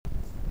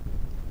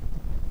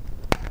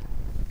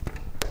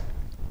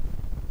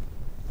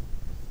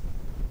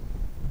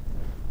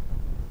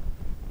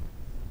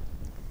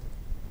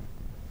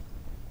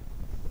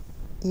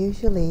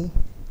Usually,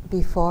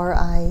 before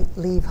I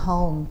leave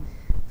home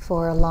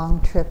for a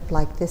long trip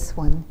like this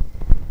one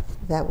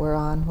that we're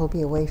on, we'll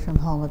be away from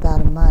home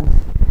about a month,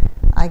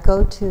 I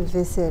go to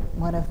visit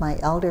one of my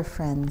elder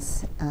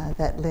friends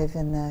that live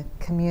in the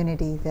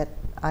community that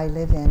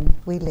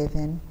we live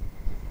in.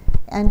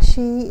 And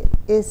she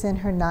is in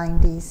her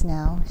 90s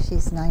now.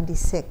 She's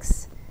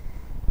 96.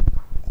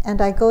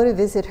 And I go to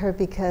visit her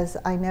because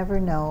I never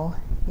know,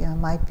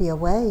 might be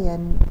away,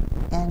 and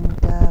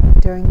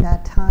during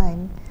that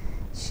time,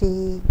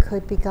 she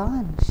could be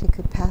gone. She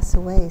could pass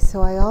away.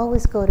 So I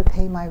always go to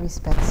pay my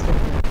respects to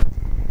her.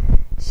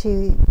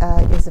 She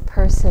is a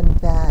person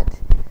that,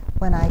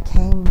 when I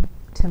came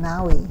to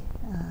Maui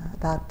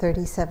about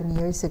 37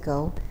 years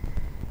ago,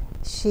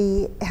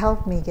 she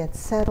helped me get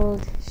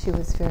settled. She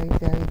was very,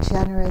 very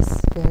generous,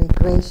 very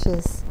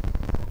gracious,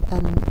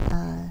 and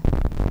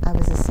I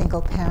was a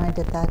single parent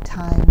at that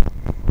time.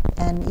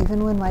 And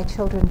even when my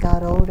children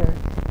got older,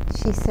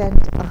 she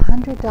sent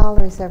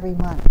 $100 every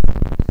month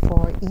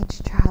for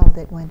each child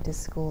that went to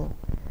school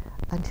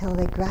until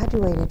they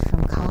graduated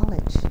from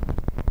college.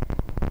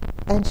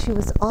 And she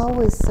was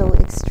always so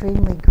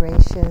extremely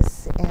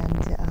gracious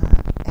and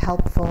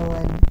helpful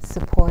and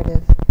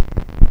supportive.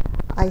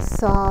 I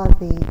saw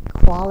the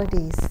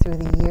qualities through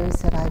the years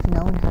that I've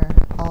known her,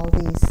 all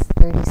these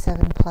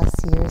 37 plus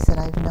years that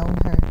I've known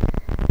her.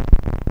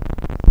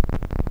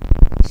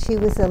 She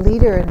was a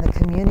leader in the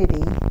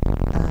community,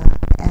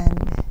 and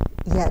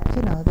yet,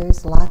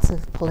 there's lots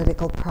of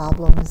political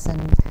problems,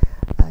 and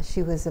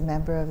she was a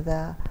member of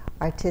the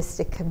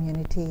artistic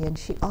community, and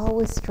she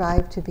always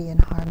strived to be in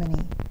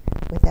harmony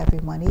with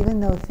everyone, even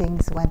though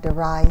things went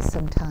awry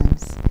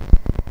sometimes.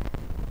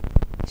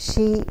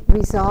 She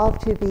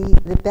resolved to be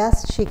the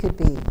best she could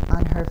be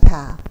on her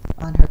path,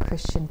 on her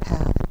Christian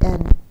path,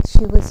 and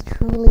she was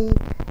truly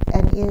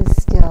and is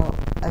still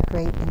a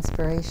great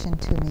inspiration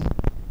to me.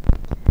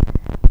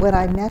 When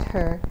I met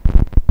her,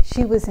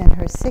 she was in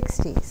her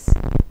 60s,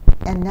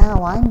 and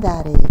now I'm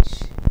that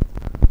age,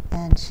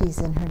 and she's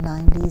in her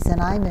 90s, and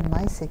I'm in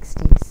my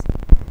 60s.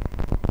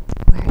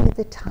 Where did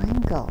the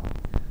time go?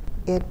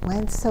 It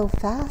went so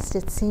fast,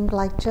 it seemed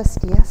like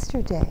just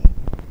yesterday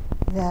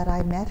that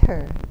I met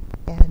her.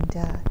 And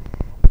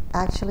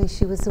actually,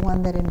 she was the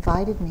one that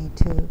invited me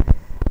to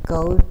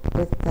go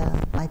with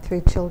my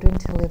 3 children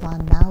to live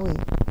on Maui.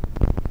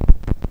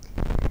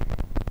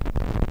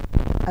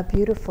 A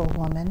beautiful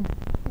woman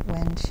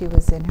when she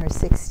was in her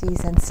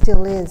 60s, and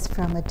still is,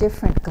 from a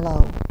different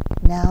glow.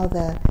 Now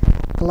the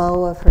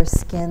glow of her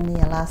skin, the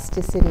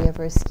elasticity of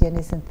her skin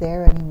isn't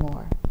there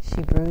anymore.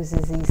 She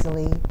bruises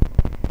easily.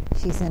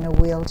 She's in a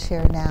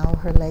wheelchair now.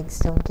 Her legs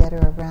don't get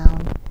her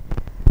around.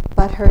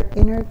 But her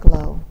inner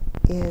glow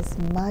is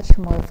much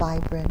more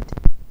vibrant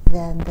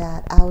than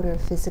that outer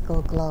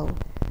physical glow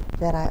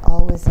that I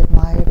always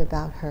admired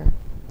about her.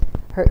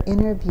 Her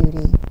inner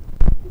beauty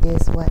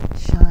is what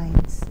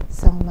shines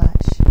so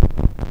much.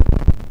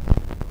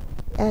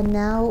 And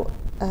now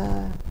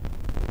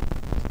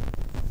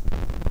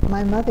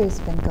my mother's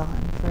been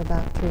gone for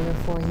about 3 or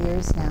 4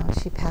 years now.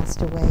 She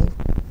passed away,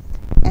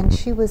 and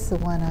she was the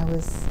one I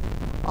was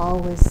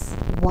always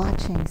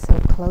watching so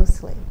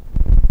closely.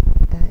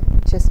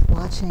 Just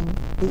watching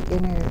the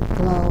inner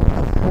glow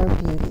of her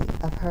beauty,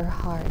 of her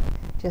heart,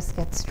 just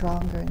get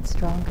stronger and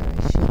stronger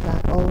as she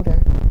got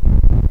older.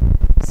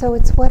 So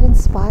it's what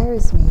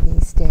inspires me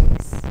these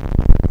days,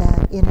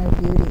 that inner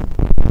beauty.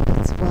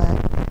 It's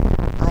what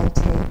I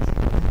take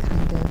a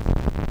kind of,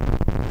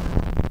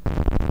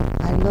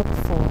 I look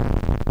for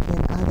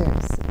in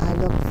others, I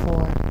look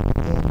for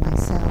in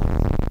myself.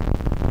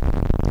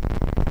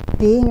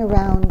 Being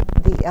around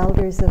the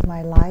elders of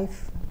my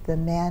life, the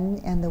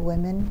men and the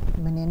women,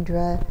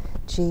 Munindra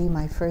Ji,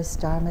 my first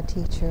Dharma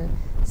teacher,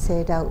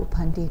 Seda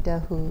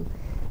Upandita, who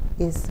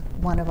is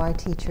one of our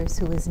teachers,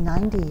 who is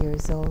 90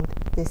 years old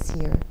this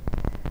year.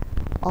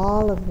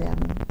 All of them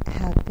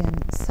have been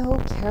so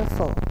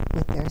careful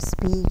with their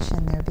speech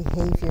and their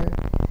behavior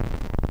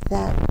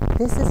that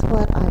this is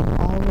what I'm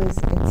always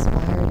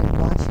inspired and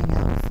watching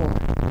out for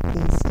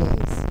these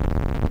days.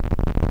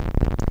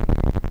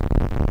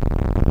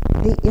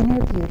 The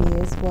inner beauty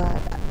is what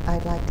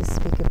I'd like to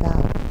speak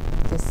about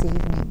this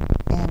evening,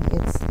 and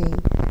it's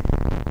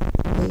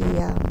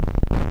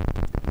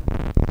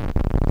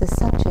the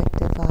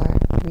subject of our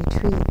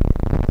retreat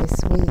this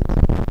week.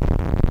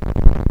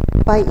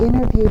 By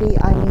inner beauty,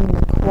 I mean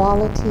the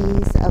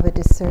qualities of a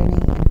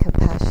discerning and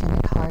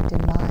compassionate heart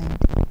and mind,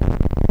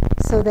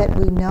 so that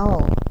we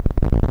know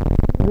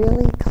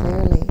really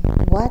clearly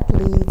what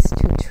leads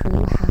to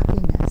true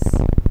happiness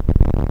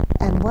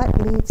and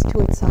what leads to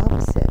its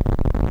opposite,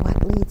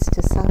 what leads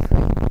to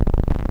suffering,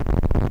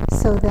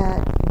 so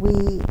that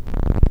we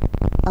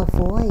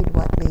avoid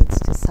what leads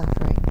to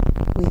suffering.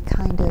 We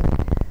kind of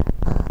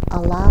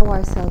allow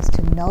ourselves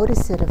to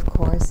notice it, of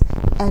course,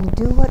 and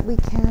do what we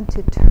can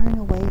to turn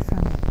away from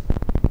it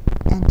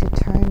and to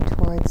turn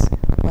towards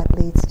what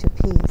leads to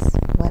peace,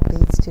 what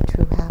leads to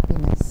true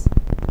happiness.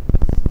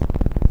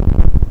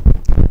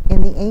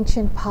 In the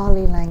ancient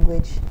Pali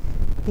language,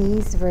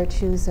 these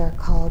virtues are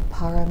called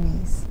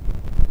paramis.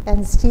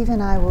 And Steve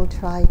and I will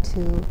try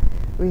to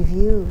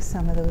review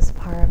some of those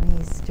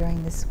paramis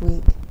during this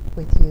week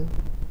with you.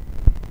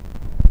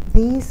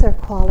 These are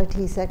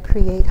qualities that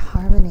create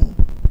harmony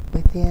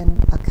within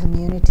a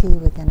community,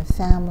 within a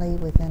family,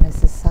 within a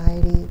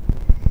society.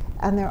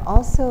 And they're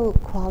also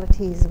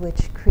qualities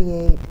which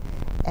create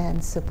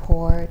and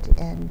support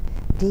and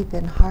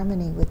deepen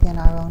harmony within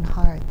our own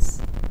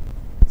hearts.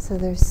 So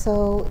they're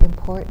so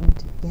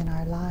important in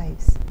our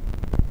lives.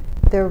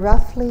 They're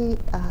roughly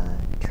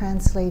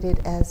translated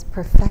as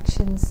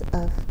perfections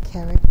of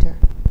character.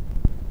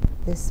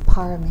 This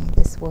parami,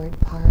 this word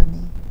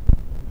parami.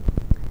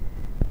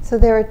 So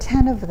there are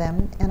 10 of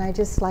them, and I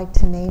just like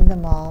to name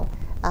them all.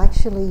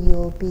 Actually,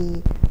 you'll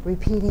be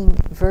repeating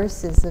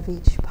verses of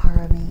each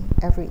parami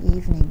every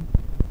evening.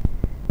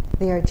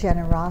 They are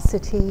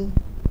generosity,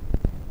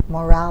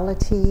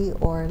 morality,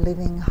 or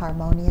living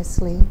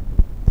harmoniously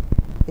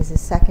is the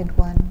second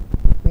one.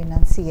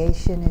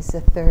 Renunciation is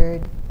the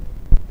third.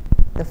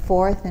 The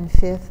fourth and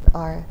fifth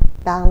are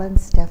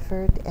balanced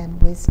effort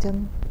and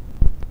wisdom.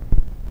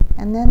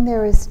 And then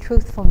there is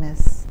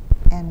truthfulness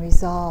and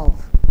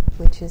resolve,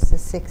 which is the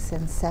sixth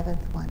and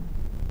seventh one.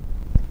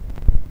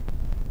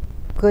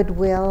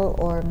 Goodwill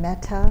or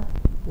metta,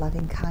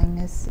 loving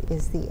kindness,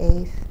 is the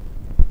eighth.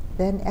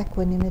 Then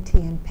equanimity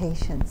and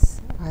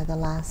patience are the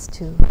last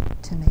two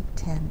to make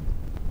 10.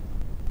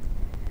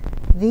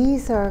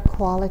 These are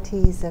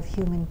qualities of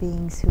human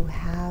beings who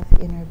have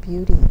inner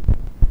beauty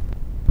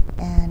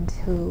and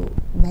who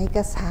make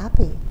us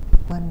happy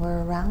when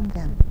we're around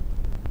them.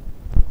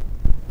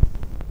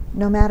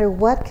 No matter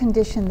what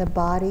condition the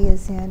body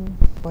is in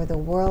or the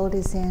world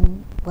is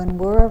in, when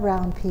we're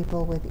around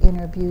people with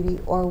inner beauty,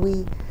 or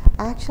we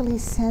actually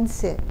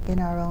sense it in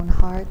our own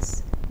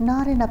hearts,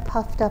 not in a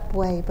puffed up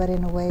way, but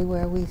in a way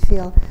where we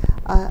feel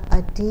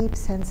a deep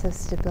sense of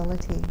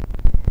stability.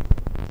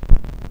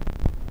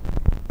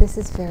 This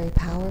is very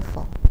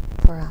powerful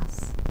for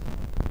us,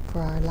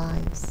 for our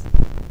lives.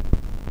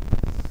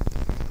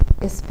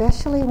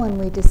 Especially when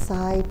we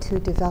decide to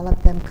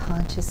develop them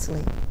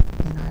consciously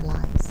in our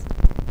lives.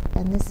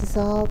 And this is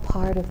all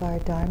part of our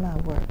Dharma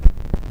work,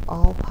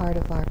 all part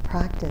of our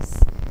practice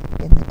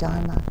in the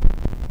Dharma,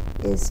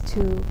 is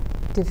to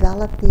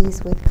develop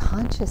these with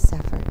conscious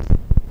effort.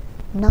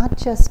 Not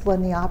just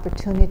when the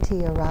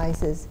opportunity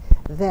arises,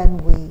 then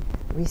we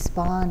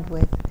respond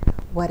with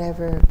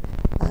whatever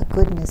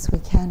goodness we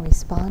can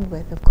respond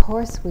with. Of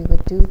course we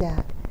would do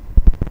that.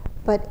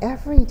 But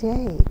every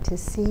day to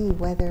see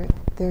whether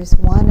there's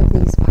one of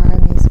these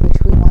paramis which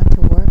we want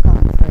to work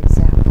on, for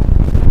example,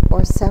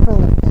 or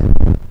several of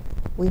them.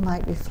 We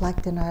might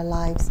reflect in our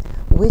lives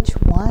which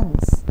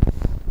ones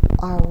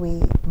are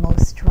we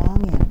most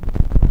strong in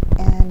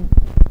and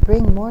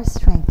bring more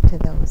strength to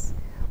those.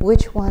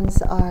 Which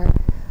ones are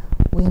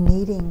we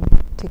needing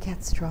to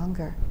get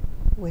stronger,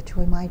 which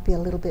we might be a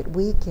little bit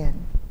weak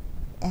in,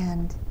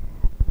 and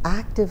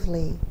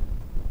actively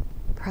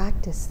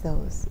practice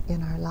those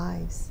in our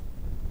lives.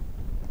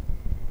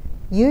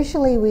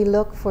 Usually we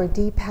look for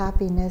deep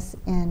happiness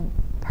in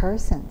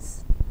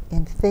persons,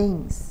 in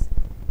things,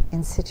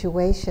 in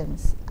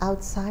situations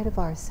outside of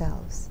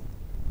ourselves,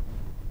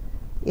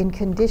 in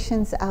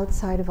conditions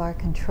outside of our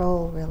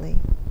control, really.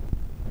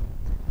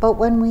 But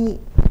when we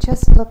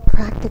just look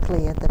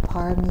practically at the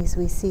paramis,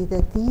 we see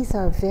that these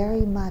are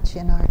very much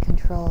in our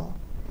control.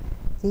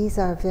 These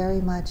are very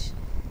much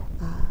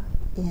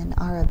in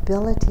our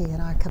ability and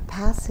our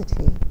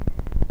capacity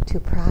to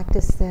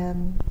practice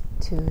them,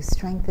 to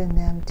strengthen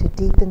them, to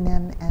deepen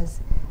them as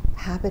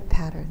habit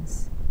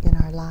patterns in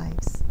our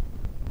lives.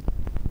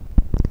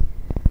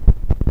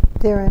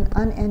 They're an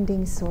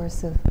unending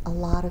source of a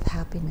lot of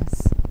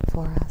happiness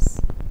for us.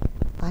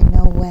 I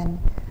know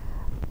when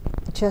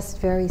just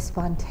very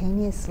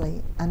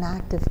spontaneously an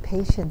act of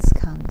patience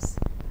comes,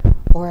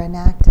 or an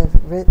act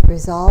of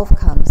resolve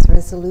comes,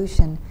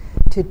 resolution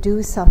to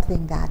do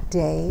something that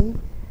day,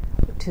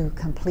 to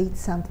complete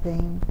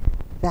something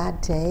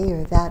that day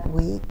or that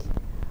week,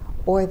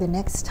 or the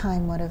next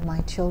time one of my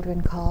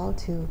children call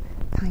to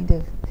kind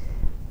of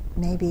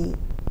maybe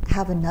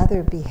have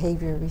another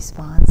behavior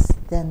response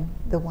than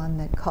the one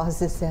that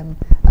causes them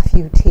a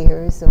few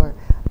tears, or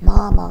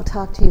Mom, I'll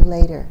talk to you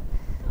later,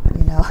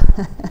 you know,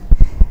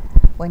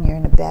 when you're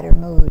in a better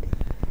mood.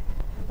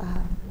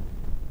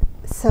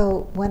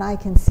 So when I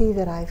can see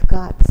that I've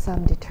got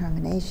some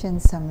determination,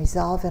 some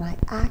resolve, and I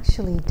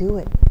actually do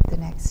it the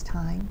next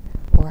time,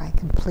 or I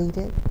complete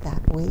it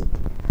that week,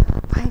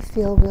 I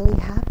feel really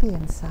happy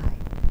inside.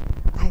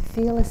 I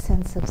feel a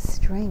sense of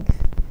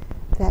strength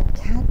that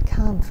can't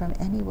come from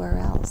anywhere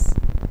else,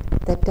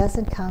 that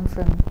doesn't come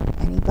from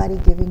anybody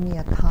giving me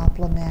a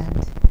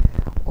compliment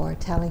or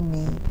telling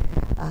me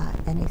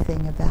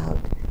anything about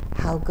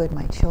how good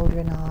my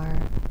children are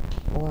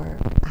or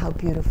how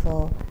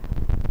beautiful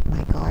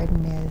my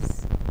garden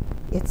is.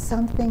 It's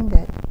something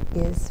that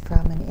is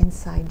from an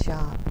inside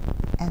job,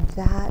 and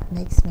that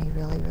makes me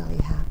really,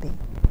 really happy.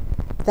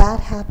 That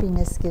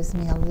happiness gives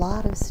me a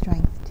lot of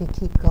strength to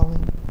keep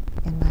going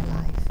in my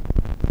life.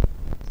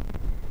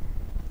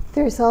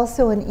 There's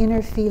also an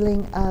inner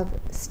feeling of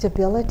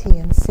stability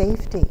and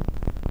safety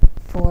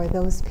for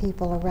those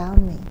people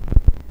around me.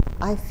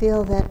 I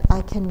feel that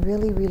I can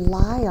really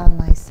rely on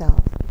myself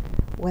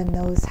when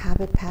those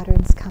habit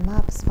patterns come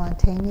up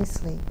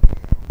spontaneously.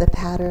 The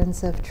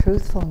patterns of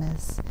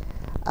truthfulness,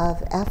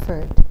 of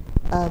effort,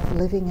 of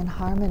living in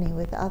harmony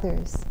with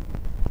others,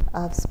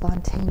 of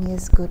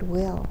spontaneous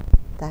goodwill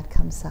that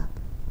comes up.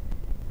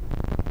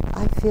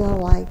 I feel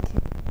like,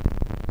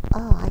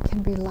 I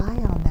can rely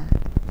on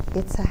that.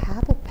 It's a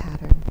habit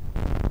pattern.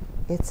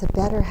 It's a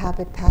better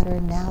habit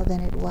pattern now than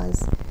it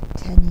was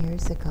 10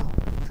 years ago,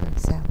 for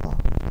example.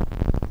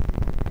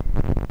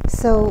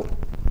 So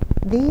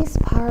these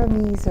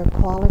paramis or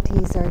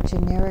qualities are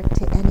generic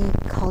to any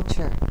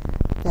culture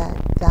that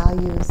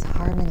values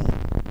harmony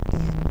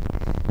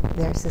in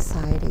their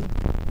society.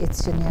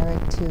 It's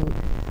generic to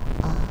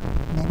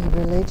many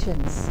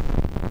religions.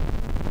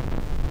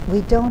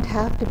 We don't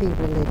have to be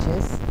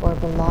religious or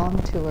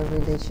belong to a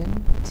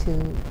religion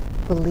to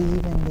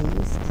believe in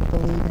these, to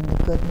believe in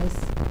the goodness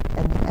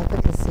and the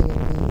efficacy of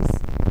these.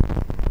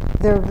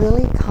 They're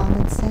really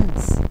common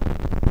sense.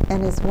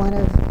 And as one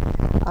of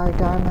our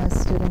Dharma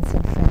students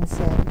and friends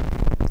said,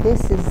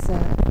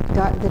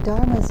 the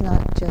Dharma is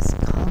not just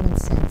common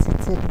sense,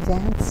 it's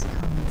advanced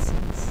common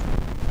sense.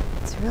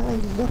 It's really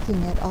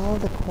looking at all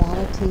the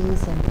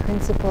qualities and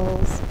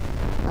principles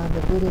of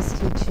the Buddha's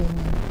teaching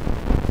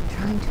and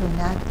trying to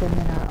enact them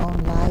in our own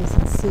lives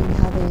and seeing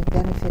how they've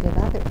benefited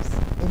others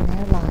in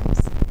their lives.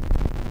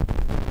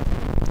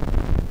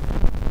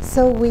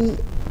 So we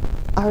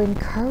are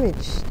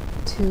encouraged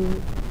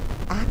to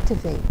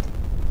activate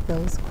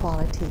those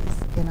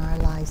qualities in our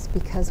lives,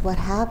 because what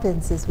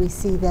happens is we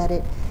see that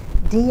it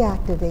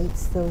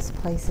deactivates those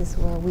places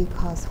where we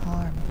cause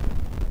harm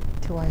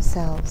to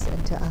ourselves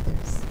and to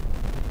others.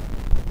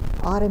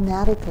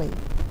 Automatically,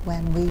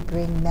 when we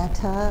bring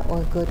metta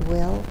or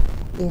goodwill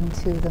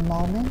into the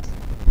moment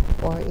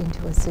or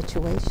into a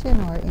situation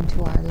or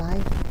into our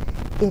life,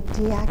 it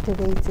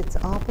deactivates its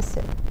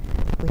opposite,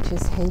 which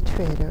is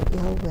hatred or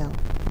ill will.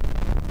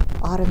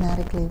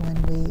 Automatically,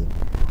 when we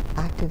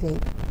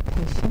activate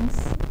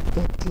patience,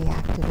 it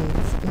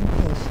deactivates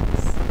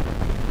impatience.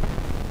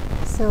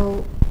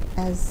 So,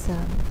 as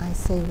I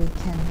say, we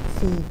can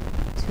feed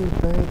two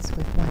birds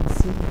with one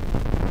seed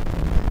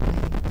in that way.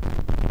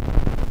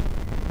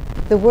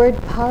 The word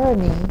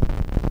parami,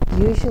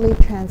 usually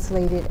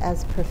translated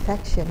as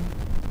perfection,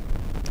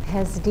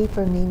 has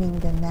deeper meaning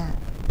than that.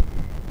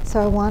 So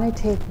I want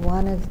to take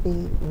one of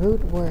the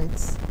root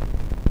words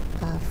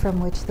from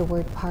which the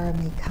word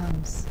parami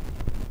comes,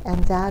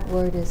 and that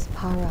word is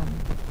param.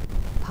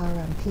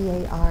 Param,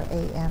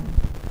 P-A-R-A-M.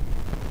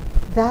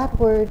 That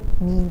word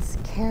means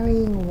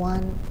carrying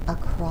one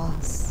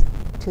across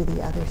to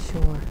the other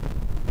shore.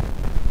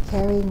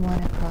 Carrying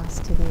one across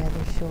to the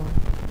other shore.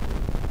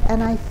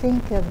 And I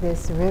think of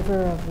this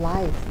river of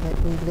life that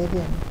we live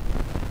in,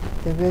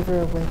 the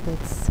river with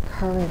its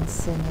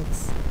currents and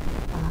its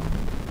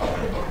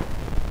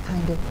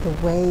kind of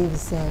the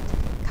waves that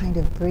kind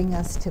of bring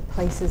us to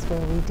places where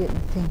we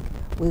didn't think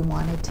we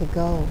wanted to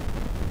go.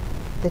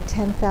 The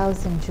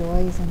 10,000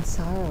 joys and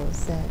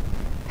sorrows that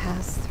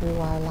pass through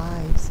our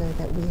lives or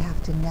that we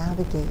have to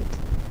navigate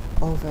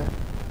over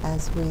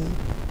as we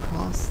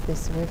cross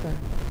this river.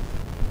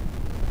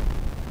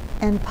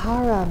 And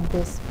param,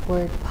 this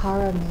word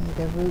parami,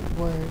 the root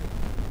word,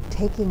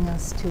 taking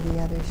us to the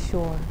other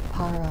shore,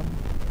 param,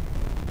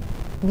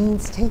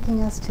 means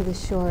taking us to the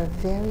shore of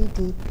very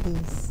deep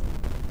peace,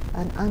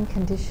 an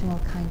unconditional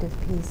kind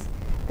of peace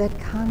that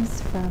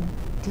comes from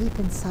deep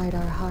inside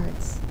our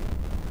hearts,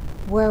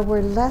 where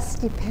we're less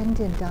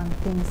dependent on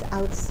things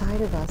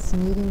outside of us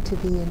needing to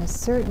be in a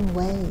certain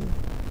way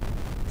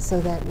so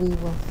that we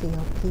will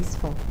feel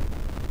peaceful.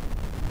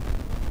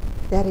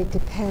 That it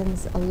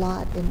depends a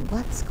lot in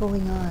what's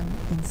going on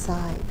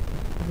inside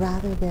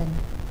rather than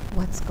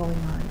what's going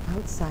on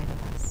outside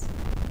of us.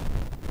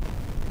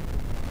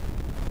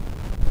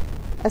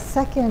 A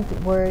second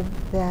word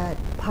that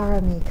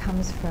parami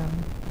comes from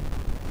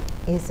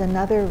is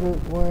another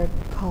root word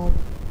called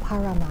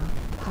parama,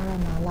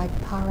 like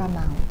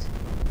paramount,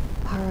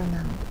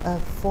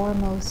 of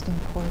foremost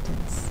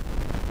importance.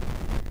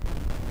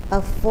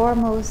 Of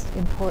foremost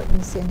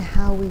importance in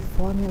how we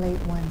formulate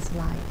one's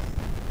life,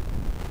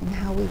 in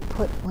how we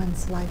put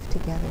one's life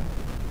together.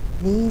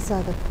 These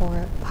are the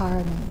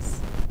paramis.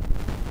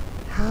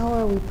 How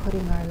are we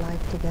putting our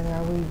life together?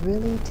 Are we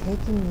really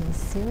taking these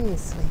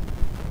seriously?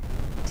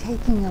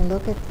 Taking a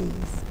look at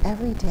these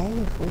every day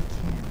if we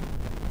can.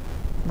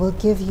 We'll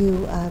give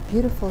you a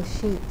beautiful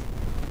sheet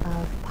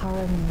of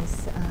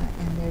paramis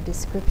and their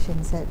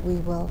descriptions that we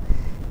will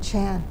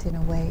chant in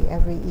a way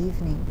every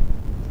evening.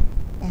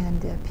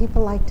 And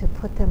people like to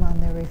put them on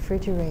their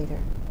refrigerator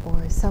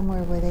or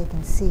somewhere where they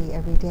can see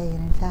every day. And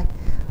in fact,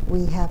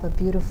 we have a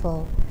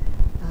beautiful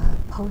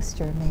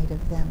poster made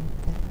of them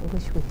that I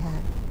wish we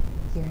had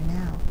here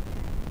now.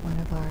 One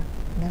of our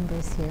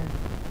members here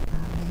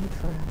made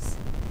for us.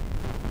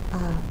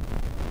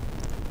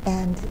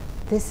 And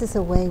this is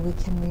a way we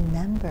can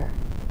remember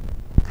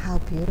how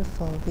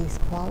beautiful these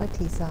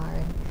qualities are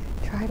and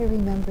try to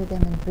remember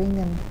them and bring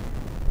them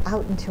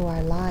out into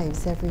our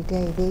lives every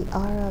day. They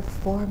are of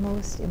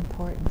foremost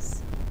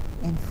importance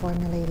in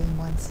formulating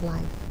one's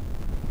life.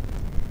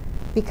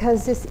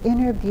 Because this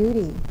inner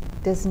beauty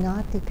does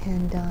not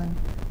depend on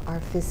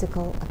our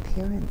physical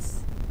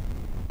appearance.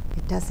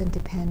 It doesn't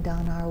depend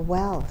on our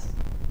wealth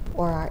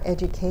or our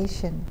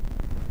education.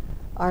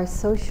 Our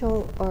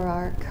social or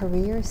our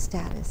career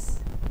status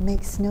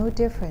makes no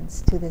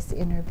difference to this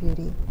inner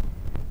beauty.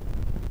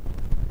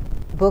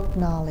 Book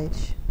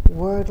knowledge,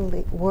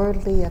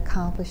 worldly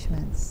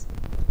accomplishments,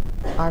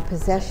 our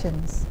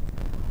possessions,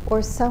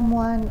 or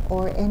someone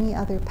or any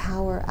other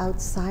power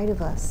outside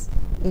of us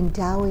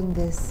endowing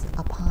this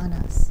upon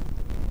us.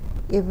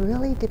 It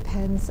really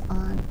depends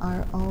on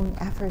our own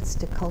efforts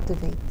to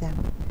cultivate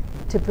them,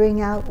 to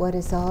bring out what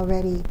is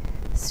already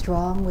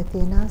strong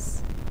within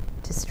us,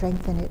 to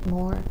strengthen it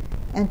more,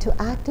 and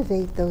to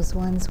activate those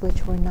ones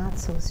which we're not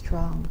so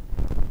strong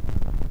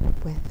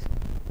with.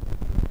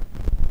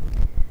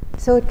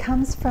 So it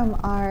comes from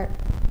our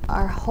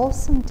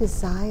wholesome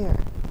desire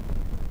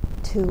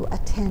to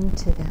attend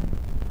to them.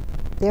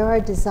 There are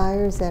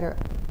desires that are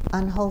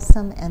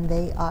unwholesome, and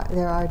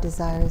there are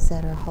desires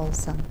that are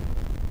wholesome.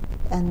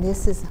 And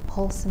this is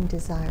wholesome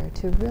desire,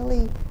 to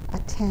really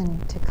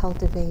attend to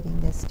cultivating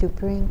this, to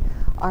bring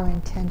our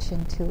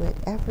intention to it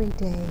every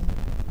day,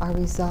 our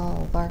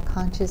resolve, our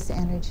conscious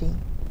energy.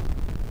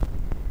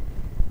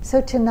 So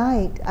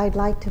tonight, I'd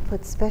like to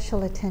put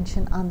special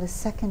attention on the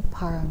second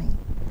parami,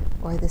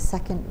 or the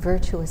second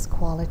virtuous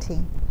quality.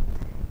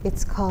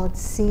 It's called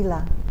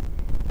sila,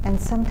 and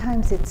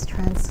sometimes it's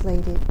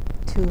translated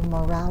to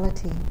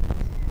morality,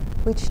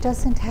 which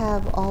doesn't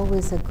have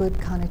always a good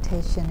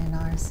connotation in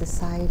our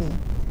society.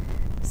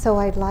 So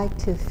I'd like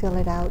to fill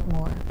it out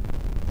more.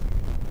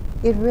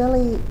 It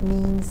really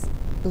means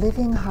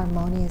living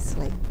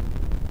harmoniously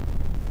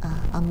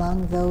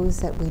among those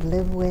that we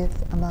live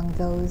with, among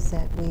those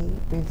that we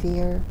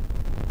revere.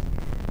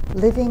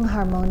 Living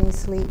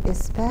harmoniously,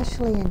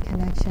 especially in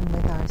connection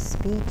with our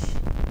speech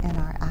and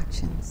our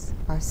actions,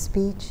 our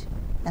speech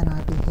and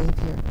our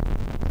behavior.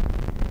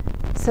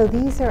 So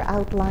these are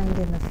outlined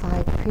in the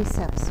 5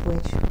 precepts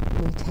which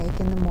we take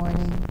in the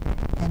morning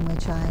and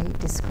which I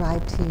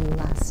described to you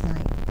last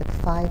night, the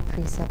 5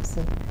 precepts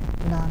of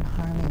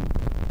non-harming.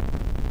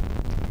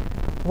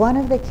 One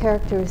of the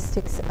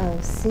characteristics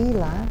of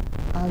sila,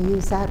 I'll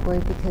use that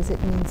word because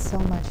it means so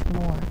much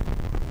more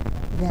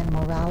than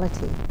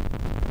morality,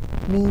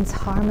 means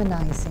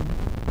harmonizing.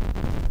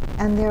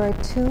 And there are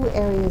 2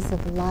 areas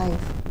of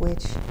life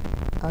which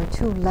are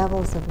 2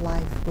 levels of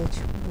life which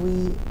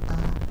we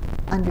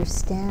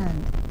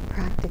understand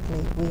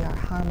practically we are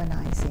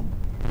harmonizing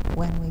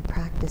when we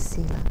practice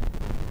sila.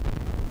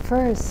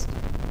 First,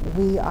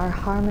 we are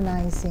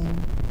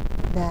harmonizing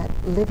that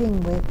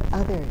living with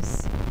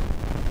others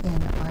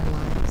in our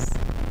lives.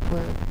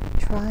 We're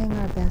trying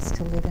our best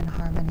to live in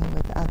harmony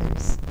with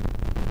others.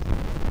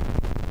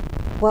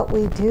 What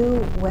we do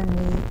when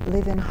we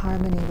live in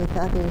harmony with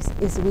others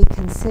is we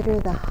consider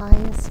the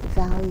highest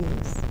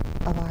values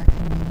of our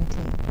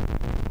community,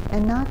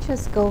 and not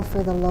just go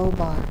for the low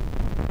bar,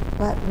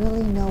 but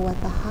really know what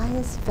the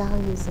highest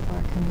values of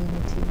our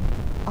community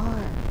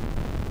are,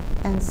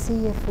 and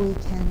see if we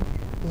can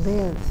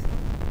live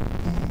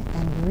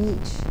and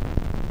reach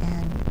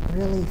and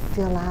really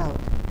fill out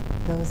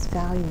those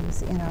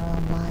values in our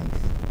own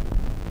life.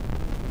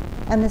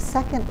 And the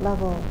second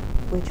level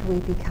which we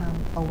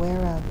become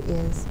aware of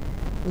is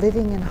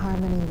living in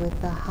harmony with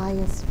the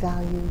highest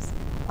values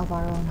of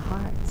our own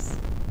hearts,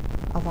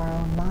 of our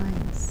own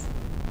minds,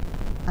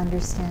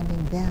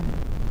 understanding them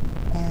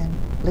and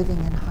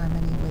living in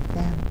harmony with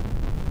them.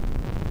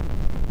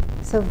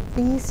 So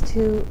these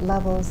 2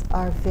 levels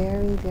are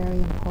very, very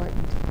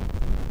important,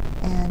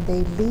 and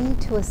they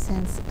lead to a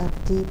sense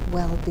of deep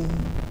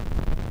well-being,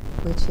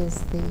 which is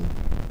the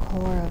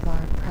core of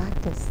our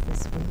practice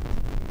this week.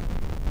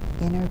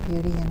 Inner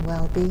beauty and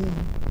well-being,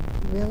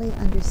 really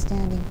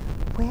understanding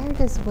where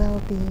does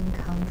well-being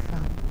come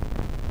from.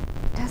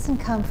 It doesn't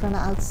come from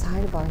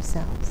outside of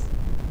ourselves.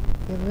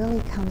 It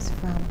really comes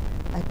from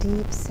a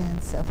deep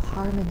sense of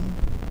harmony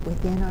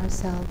within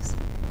ourselves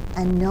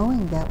and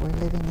knowing that we're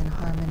living in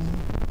harmony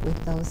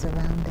with those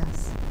around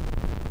us.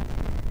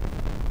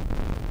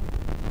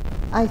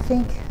 I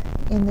think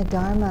in the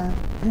Dharma,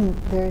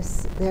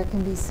 there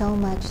can be so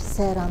much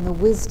said on the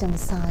wisdom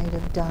side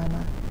of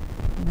Dharma.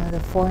 You know, the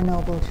 4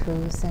 Noble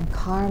Truths and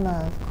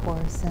karma, of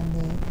course, and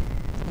the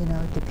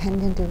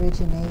dependent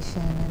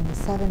origination and the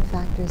 7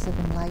 factors of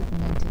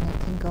enlightenment, and it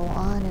can go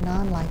on and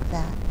on like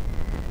that.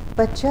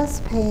 But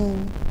just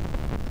paying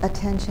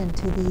attention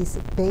to these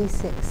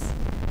basics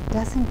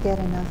doesn't get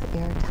enough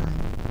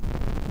airtime.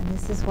 And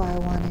this is why I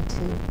wanted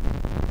to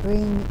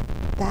bring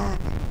back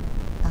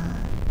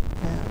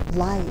the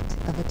light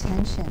of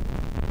attention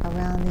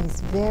around these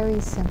very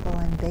simple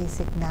and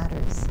basic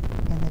matters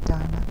in the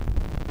Dharma.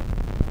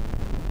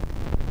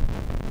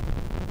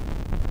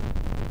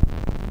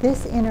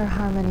 This inner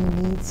harmony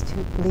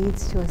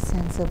leads to a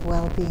sense of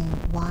well-being.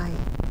 Why?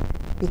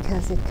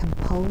 Because it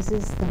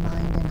composes the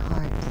mind and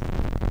heart.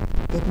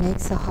 it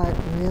makes the heart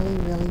really,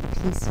 really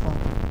peaceful.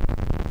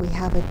 We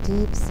have a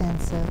deep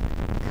sense of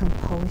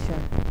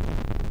composure.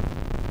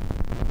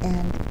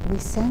 And we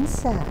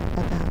sense that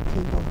about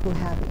people who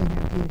have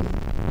inner beauty.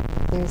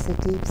 There's a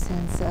deep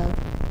sense of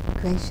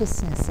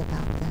graciousness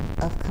about them,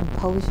 of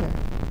composure.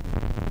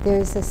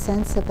 There's a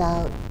sense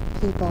about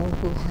people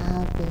who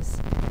have this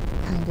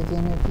kind of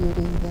inner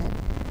beauty that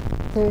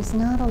there's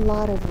not a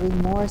lot of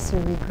remorse or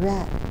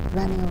regret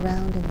running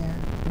around in their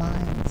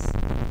minds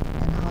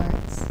and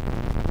hearts.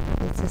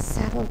 It's a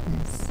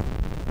settledness.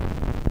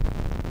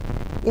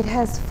 It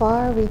has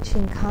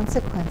far-reaching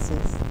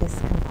consequences, this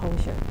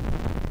composure.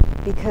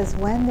 Because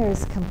when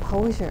there's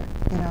composure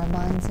in our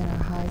minds and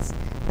our hearts,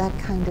 that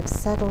kind of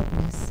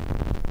settledness,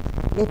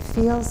 it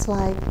feels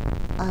like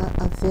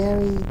a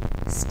very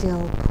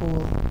still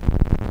pool.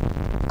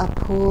 A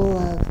pool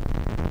of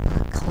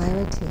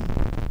clarity.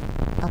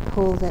 A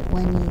pool that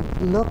when you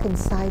look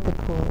inside the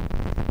pool,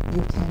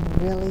 you can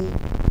really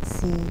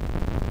see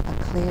a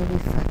clear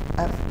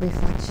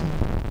reflection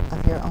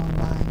of your own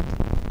mind,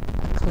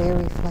 a clear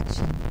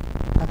reflection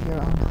of your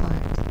own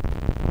heart.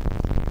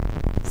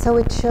 So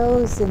it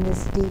shows in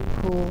this deep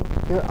pool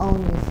your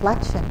own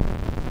reflection,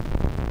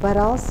 but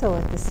also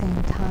at the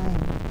same time,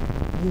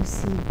 you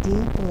see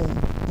deeply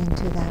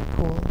into that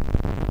pool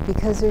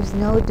because there's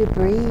no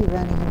debris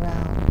running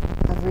around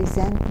of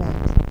resentment.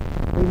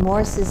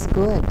 Remorse is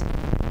good,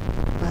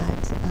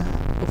 but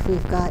if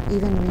we've got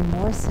even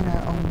remorse in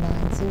our own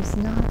minds, there's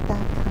not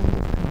that kind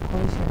of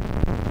composure,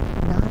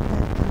 not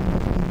that kind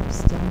of inner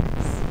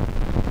stillness.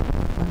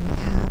 When we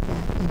have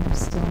that inner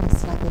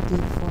stillness like a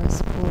deep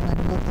forest pool and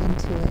look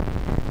into it,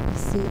 we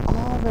see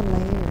all the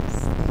layers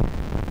there,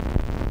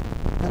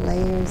 the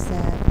layers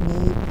that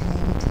need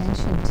paying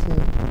attention to.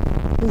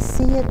 We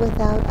see it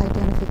without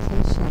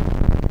identification,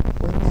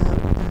 without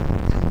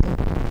kind of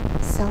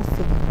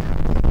selfing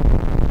around it.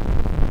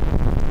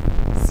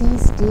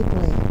 Sees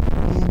deeply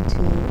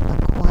into a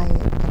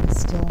quiet and a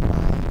still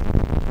mind.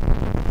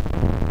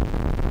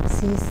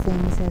 Sees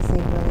things as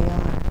they really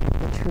are,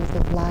 the truth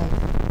of life.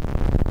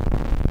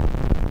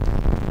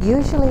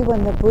 Usually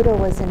when the Buddha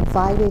was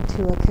invited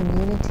to a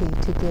community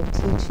to give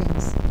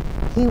teachings,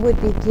 he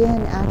would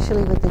begin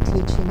actually with the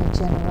teaching of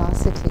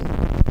generosity,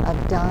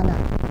 of dana.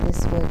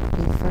 This would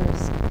be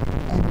first,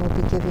 and we'll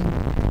be giving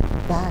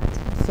that,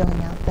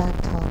 filling out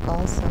that talk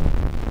also.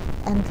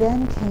 And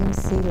then came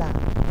sila,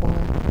 or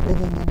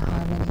living in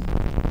harmony.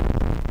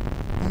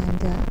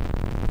 And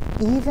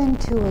even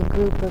to a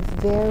group of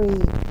very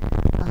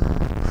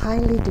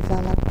highly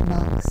developed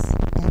monks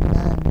and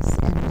nuns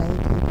and lay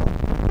people,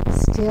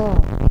 still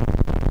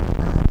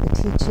the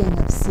teaching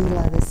of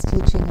sila, this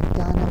teaching of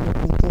dana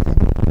would be given.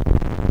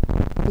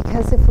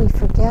 Because if we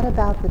forget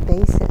about the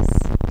basis,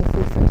 if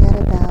we forget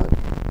about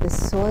the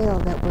soil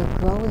that we're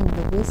growing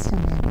the wisdom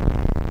in,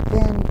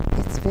 then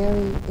it's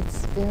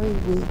very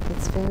weak,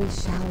 it's very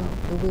shallow.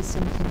 The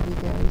wisdom can be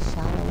very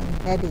shallow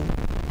and heady,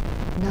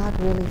 not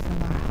really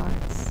from our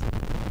hearts.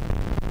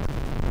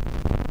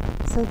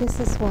 So this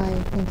is why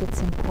I think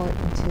it's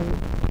important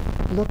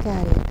to look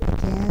at it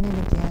again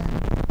and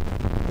again,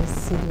 this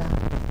sila,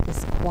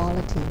 this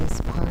quality, this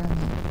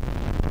parami.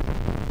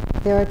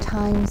 There are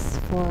times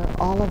for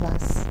all of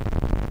us,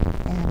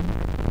 and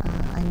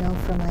I know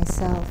for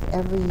myself,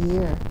 every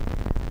year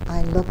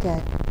I look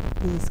at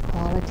these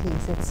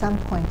qualities at some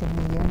point in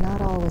the year,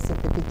 not always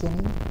at the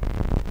beginning,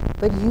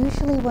 but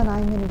usually when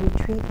I'm in a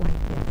retreat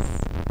like this,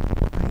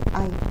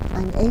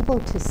 I'm able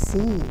to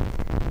see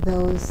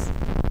those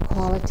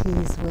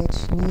qualities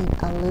which need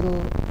a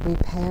little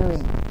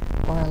repairing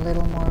or a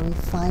little more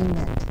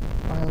refinement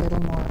or a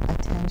little more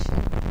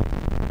attention.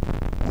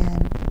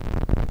 And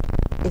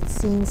it's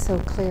seen so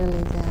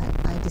clearly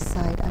that I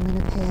decide I'm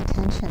going to pay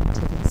attention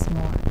to this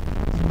more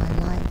in my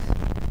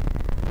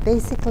life.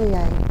 Basically,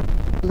 I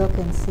look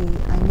and see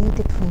I need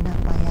to clean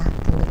up my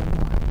act a little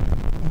more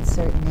in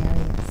certain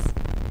areas.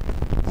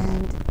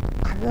 And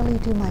I really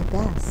do my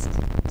best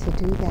to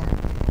do that.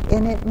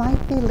 And it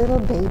might be little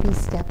baby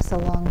steps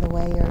along the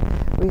way or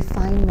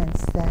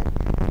refinements that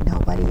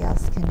nobody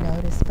else can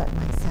notice but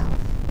myself.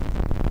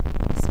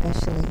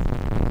 Especially,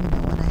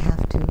 when I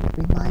have to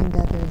remind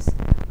others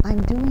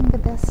I'm doing the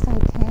best I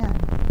can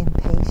in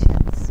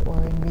patience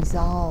or in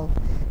resolve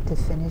to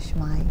finish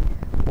my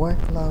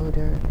workload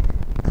or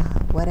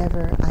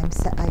whatever I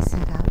set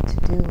out to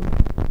do.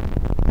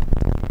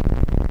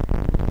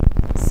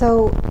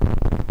 So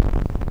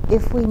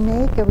if we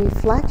make a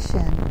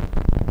reflection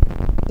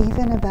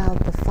even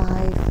about the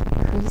 5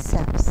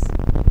 precepts,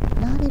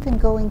 not even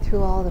going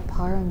through all the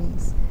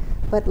paramis,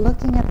 but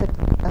looking at the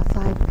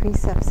 5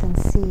 precepts and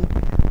see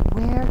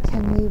where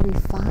can we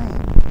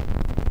refine.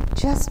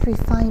 Just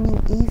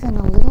refining even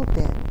a little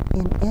bit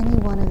in any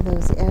one of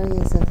those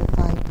areas of the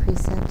 5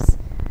 precepts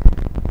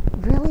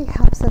really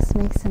helps us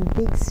make some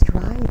big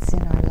strides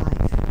in our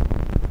life.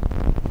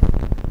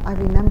 I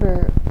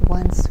remember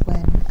once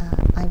when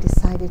I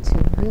decided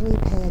to really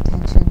pay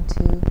attention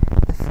to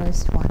the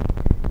first one,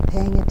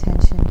 paying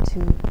attention to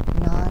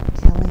not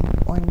killing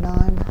or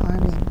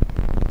non-harming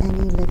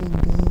any living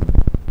being.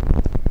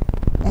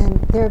 And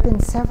there have been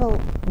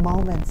several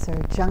moments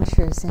or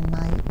junctures in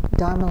my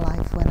Dharma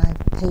life when I've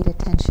paid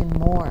attention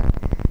more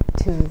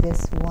to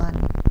this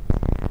one.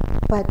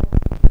 But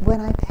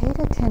when I paid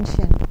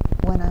attention,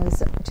 when I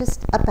was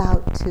just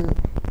about to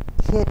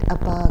hit a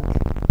bug,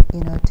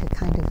 to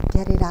kind of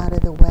get it out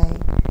of the way,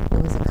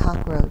 it was a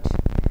cockroach.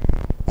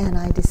 And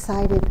I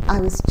decided I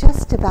was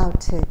just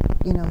about to,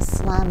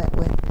 slam it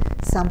with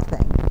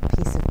something, a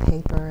piece of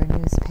paper or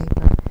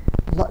newspaper.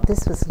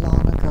 This was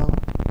long ago.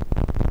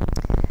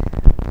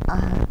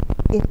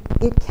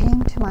 It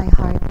came to my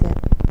heart that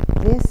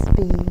this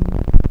being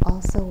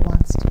also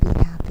wants to be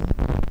happy.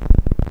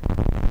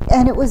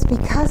 And it was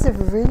because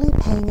of really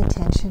paying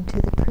attention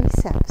to the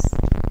precepts.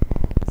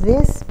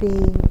 This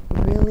being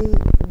really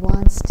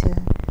wants to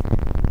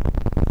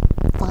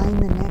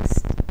find the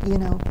next,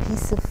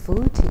 piece of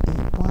food to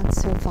eat,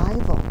 wants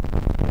survival,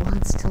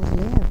 wants to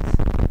live,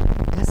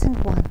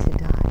 doesn't want to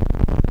die.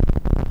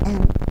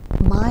 And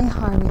my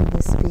harming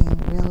this being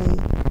really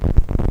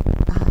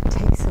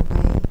takes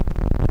away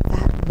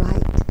that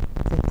right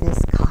that this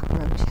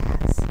cockroach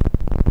has.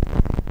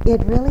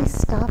 It really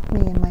stopped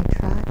me in my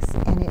tracks,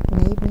 and it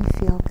made me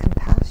feel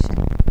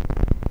compassion,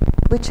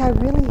 which I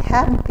really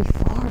hadn't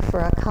before for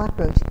a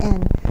cockroach.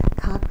 And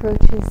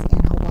cockroaches in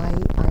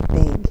Hawaii are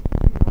big.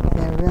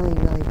 They're really,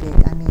 really big.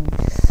 I mean,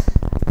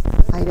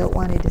 I don't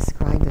want to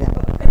describe them.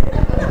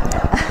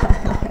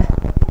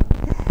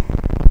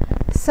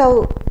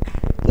 So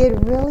it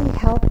really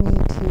helped me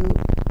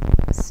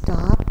to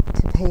stop,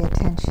 to pay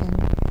attention,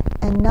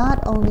 and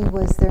not only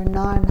was there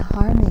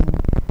non-harming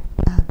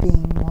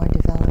being more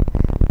developed,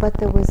 but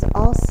there was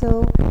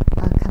also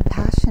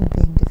compassion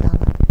being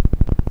developed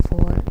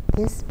for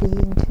this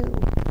being too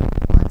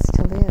wants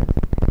to live.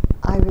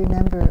 I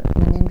remember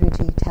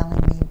Munindraji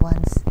telling me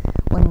once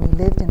when we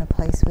lived in a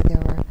place where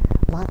there were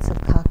lots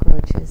of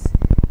cockroaches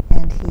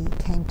and he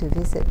came to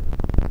visit,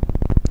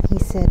 he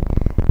said,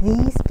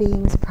 these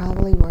beings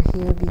probably were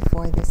here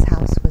before this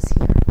house was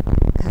here,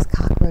 because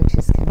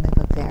cockroaches can live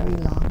a very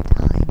long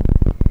time.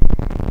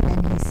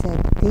 And he said,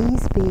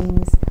 these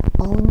beings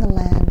own the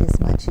land as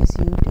much as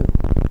you do.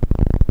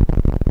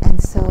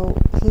 And so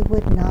he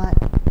would not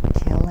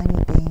kill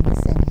any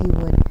beings, and he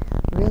would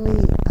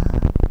really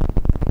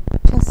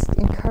just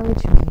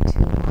encourage me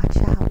to watch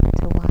out.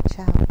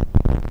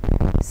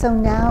 So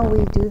now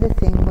we do the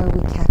thing where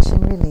we catch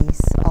and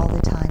release all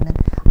the time, and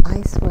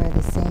I swear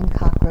the same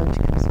cockroach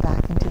comes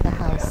back into the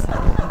house.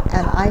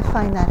 And I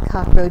find that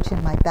cockroach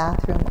in my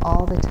bathroom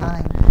all the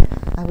time.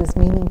 I was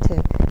meaning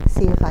to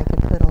see if I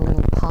could put a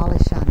little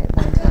polish on it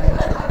one time.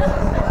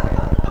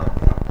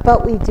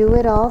 But we do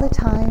it all the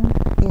time,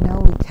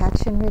 we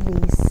catch and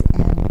release,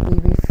 and we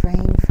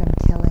refrain from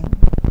killing.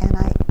 And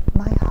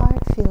my heart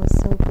feels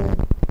so good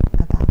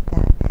about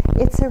that.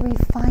 It's a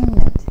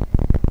refinement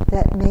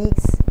that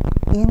makes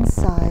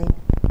inside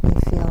me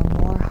feel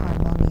more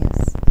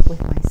harmonious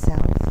with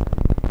myself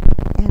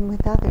and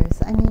with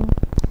others. I mean,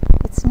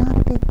 it's not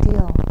a big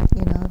deal,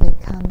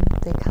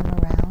 they come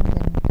around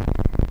and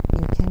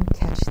you can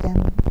catch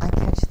them. I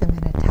catch them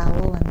in a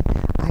towel and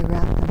I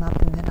wrap them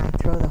up and then I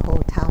throw the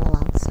whole towel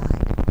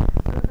outside.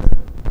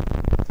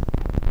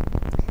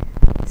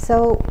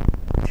 So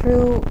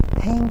through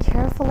paying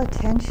careful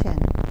attention,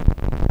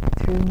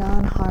 through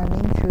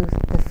non-harming, through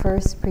the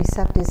first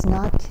precept is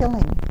not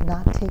killing,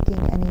 not taking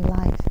any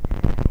life.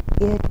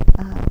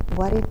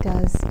 What it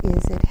does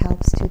is it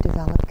helps to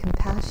develop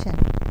compassion.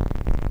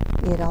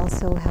 It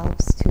also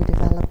helps to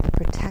develop the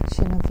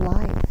protection of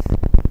life.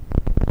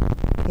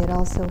 It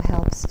also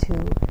helps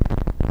to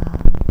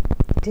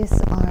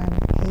disarm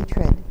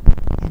hatred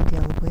and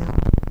ill will.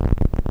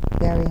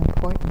 Very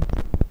important.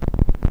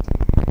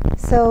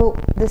 So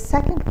the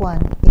second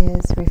one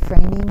is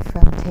refraining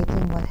from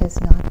taking what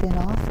has not been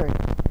offered.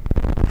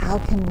 How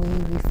can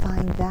we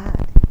refine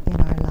that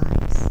in our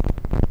lives?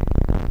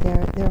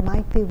 There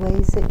might be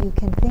ways that you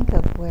can think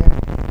of where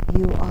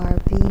you are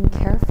being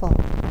careful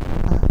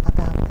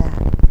about that.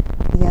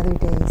 The other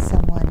day,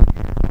 someone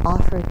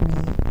offered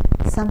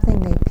me something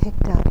they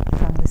picked up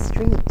from the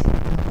street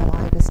while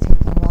I was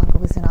taking a walk. It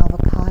was an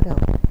avocado.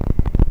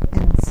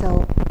 And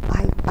so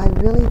I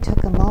really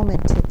took a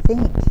moment to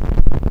think,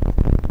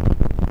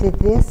 did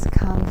this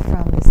come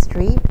from the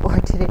street or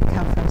did it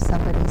come from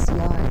somebody's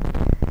yard?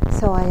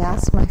 So I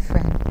asked my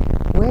friend,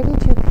 where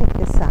did you pick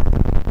this up?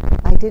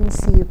 I didn't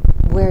see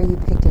where you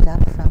picked it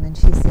up from. And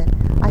she said,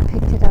 I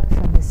picked it up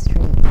from the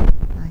street.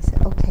 And I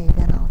said, okay,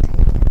 then I'll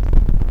take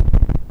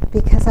it.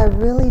 Because I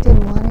really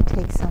didn't want to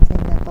take something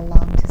that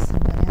belonged to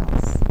someone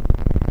else.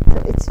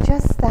 So it's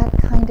just that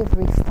kind of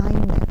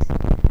refinement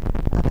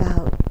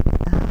about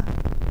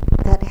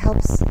that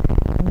helps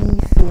me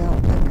feel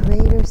a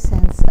greater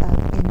sense of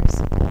inner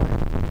support,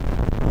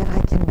 that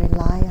I can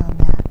rely on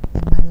that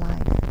in my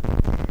life.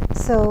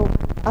 So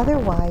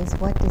otherwise,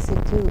 what does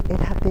it do? It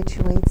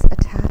habituates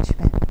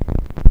attachment.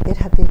 It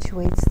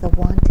habituates the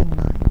wanting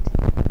mind.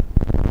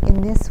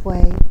 In this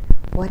way,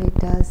 what it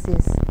does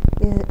is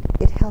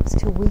it helps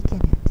to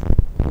weaken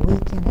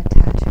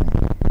attachment,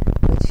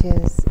 which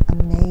is a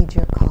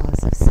major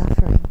cause of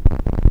suffering.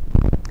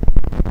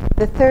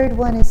 The third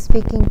one is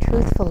speaking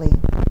truthfully,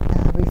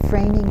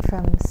 refraining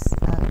from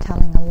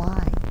telling a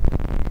lie.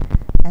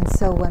 And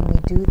so when we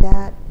do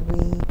that,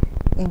 we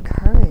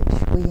encourage,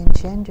 we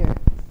engender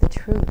the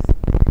truth.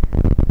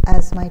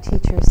 As my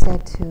teacher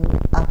said to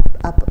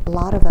a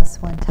lot of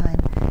us one time,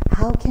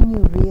 how can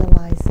you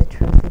realize the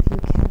truth if you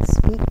can't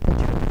speak the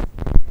truth?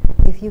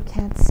 If you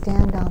can't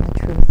stand on the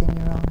truth in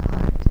your own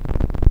heart?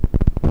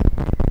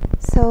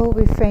 So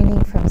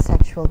refraining from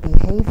sexual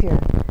behavior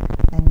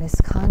and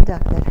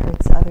misconduct that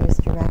hurts others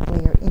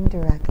directly or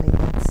indirectly,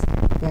 that's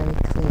very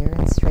clear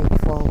and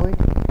straightforward.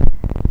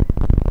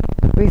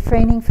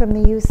 Refraining from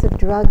the use of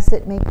drugs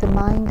that make the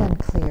mind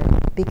unclear,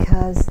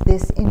 because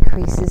this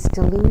increases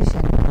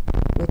delusion,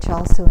 which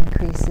also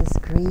increases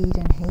greed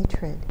and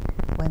hatred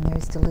when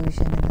there's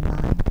delusion in the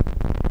mind.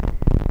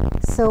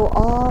 So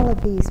all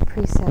of these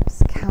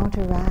precepts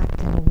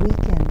counteract and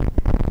weaken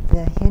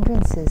the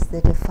hindrances,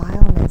 the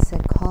defilements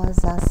that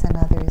cause us and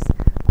others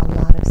a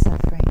lot of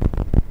suffering.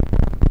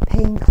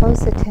 Paying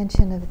close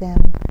attention to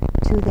them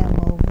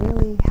will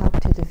really help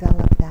to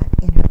develop that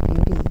inner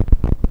beauty,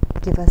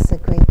 give us a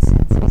great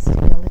sense of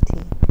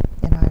stability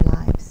in our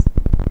lives.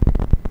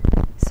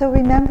 So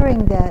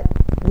remembering that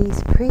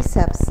these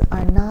precepts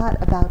are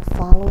not about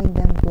following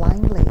them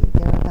blindly,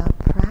 they're about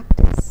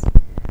practice.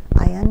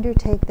 I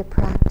undertake the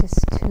practice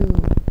to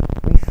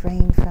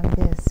refrain from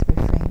this,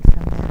 refrain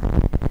from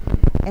that.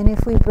 And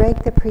if we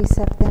break the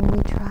precept, then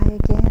we try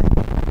again.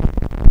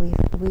 We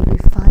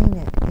refine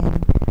it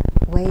in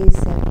ways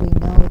that we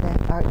know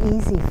that are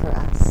easy for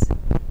us.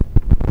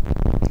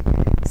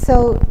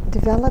 So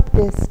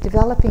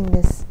developing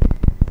this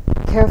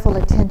careful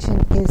attention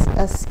is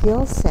a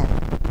skill set.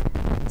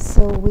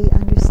 So we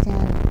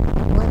understand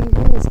what it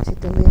is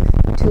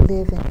to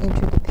live in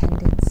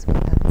interdependence with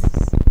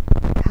others.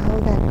 How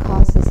that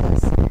causes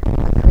us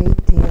a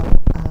great deal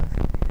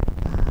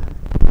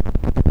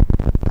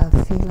of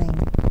feeling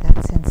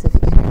that sense of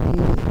inner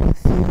beauty, of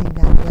feeling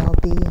that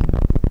well-being.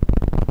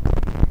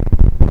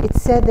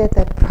 It's said that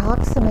the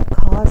proximate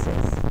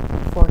causes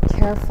for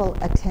careful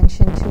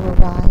attention to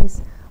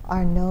arise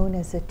are known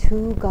as the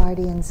two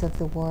guardians of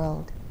the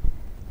world.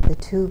 The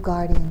two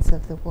guardians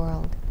of the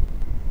world.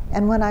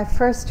 And when I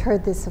first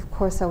heard this, of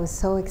course, I was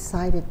so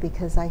excited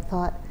because I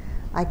thought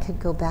I could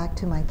go back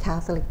to my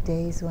Catholic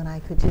days when I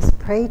could just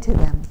pray to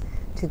them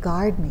to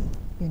guard me,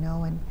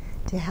 and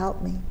to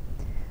help me.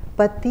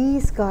 But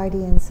these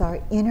guardians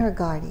are inner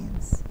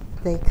guardians.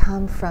 They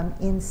come from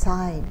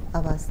inside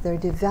of us. They're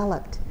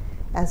developed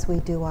as we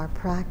do our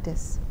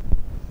practice.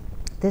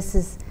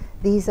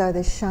 These are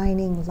the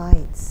shining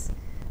lights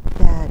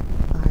that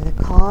are the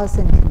cause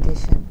and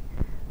condition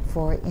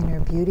for inner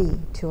beauty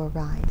to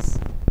arise.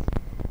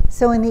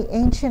 So in the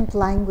ancient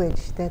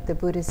language that the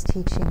Buddha's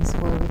teachings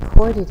were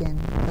recorded in,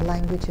 the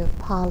language of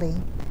Pali,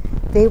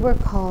 they were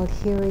called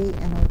Hiri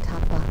and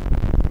Ottappa.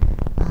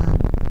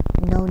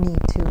 No need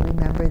to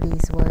remember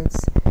these words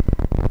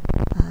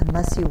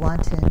unless you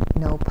want to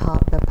know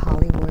the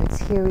Pali words.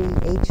 Hiri,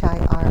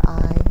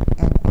 H-I-R-I,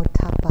 and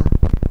Ottappa,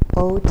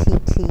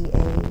 O-T-T-A-P-P-A.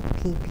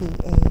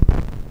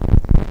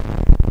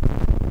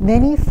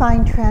 Many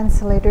fine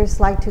translators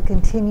like to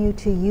continue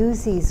to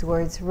use these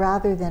words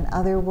rather than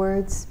other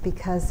words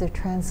because their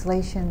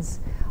translations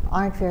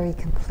aren't very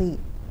complete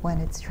when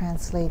it's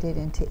translated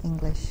into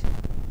English.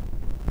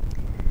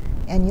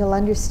 And you'll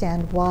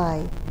understand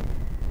why.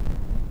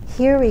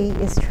 Hiri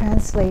is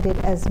translated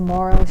as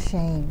moral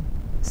shame.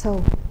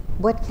 So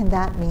what can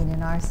that mean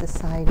in our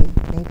society?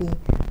 Maybe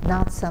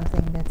not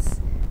something that's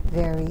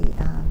very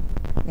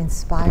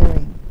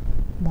inspiring,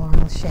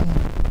 moral shame.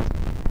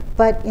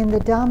 But in the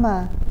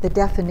Dhamma, the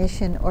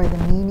definition or the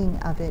meaning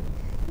of it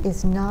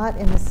is not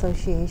in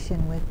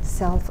association with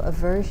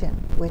self-aversion,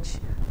 which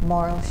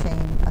moral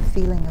shame, a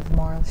feeling of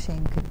moral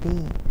shame could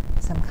be,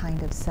 some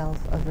kind of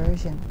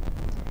self-aversion.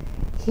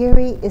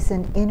 Hiri is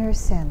an inner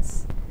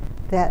sense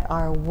that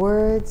our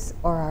words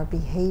or our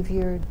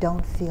behavior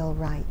don't feel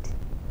right.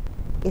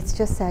 It's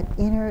just that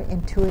inner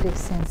intuitive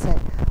sense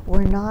that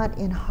we're not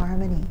in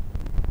harmony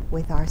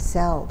with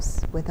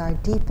ourselves, with our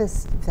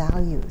deepest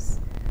values.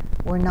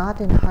 We're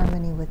not in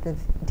harmony with the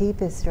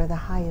deepest or the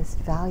highest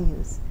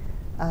values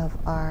of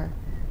our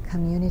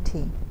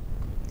community.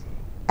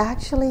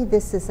 Actually,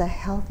 this is a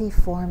healthy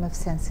form of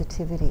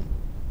sensitivity.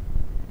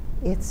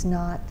 It's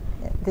not,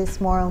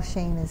 this moral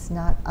shame is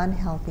not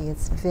unhealthy,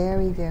 it's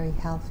very, very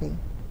healthy.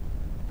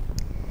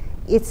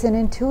 It's an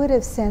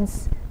intuitive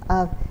sense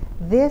of,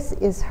 this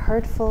is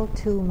hurtful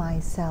to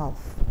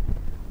myself.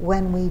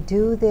 When we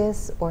do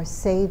this or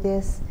say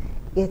this,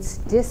 it's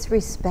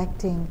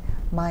disrespecting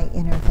my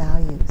inner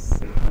values.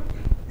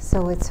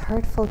 So it's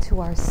hurtful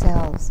to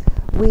ourselves.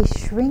 We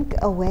shrink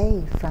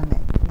away from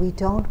it. We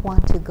don't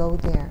want to go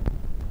there.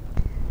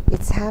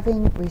 It's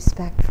having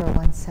respect for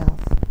oneself.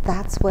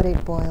 That's what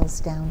it boils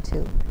down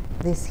to,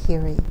 this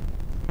hiri.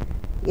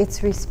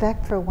 It's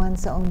respect for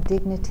one's own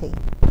dignity,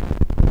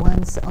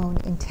 one's own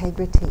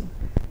integrity.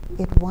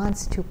 It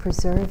wants to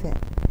preserve it.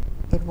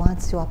 It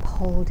wants to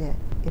uphold it.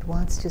 It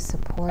wants to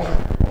support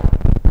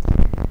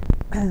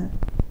it.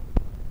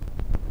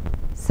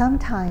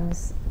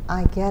 Sometimes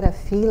I get a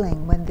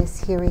feeling when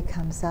this hiri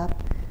comes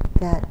up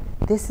that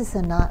this is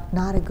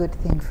not a good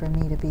thing for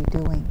me to be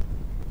doing.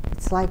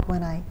 It's like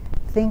when I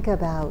think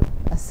about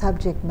a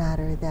subject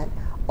matter that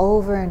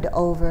over and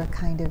over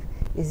kind of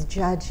is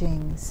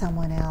judging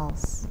someone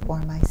else or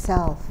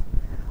myself,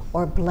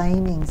 or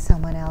blaming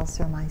someone else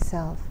or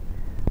myself.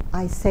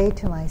 I say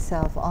to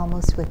myself,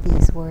 almost with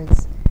these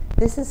words,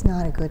 this is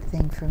not a good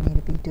thing for me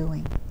to be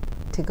doing,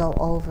 to go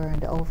over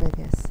and over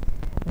this.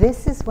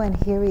 This is when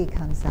hiri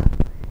comes up,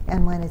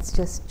 and when it's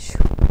just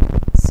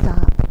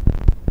stop.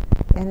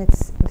 And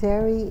it's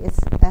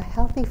a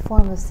healthy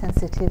form of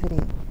sensitivity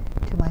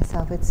to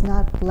myself. It's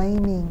not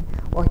blaming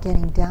or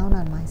getting down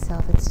on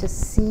myself. It's just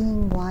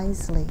seeing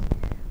wisely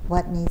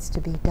what needs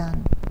to be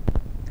done.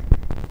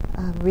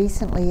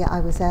 Recently, I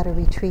was at a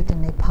retreat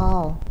in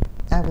Nepal.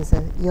 I was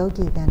a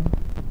yogi then.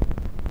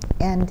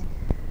 And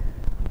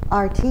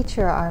our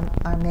teacher,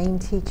 our main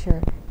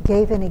teacher,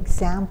 gave an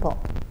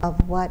example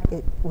of what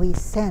we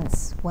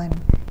sense when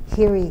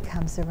hiri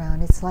comes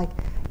around. It's like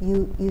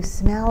you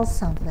smell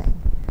something,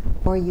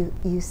 or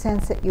you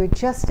sense that you're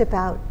just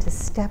about to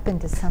step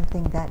into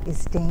something that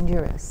is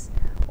dangerous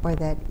or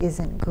that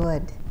isn't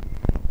good.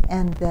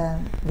 And the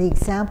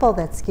example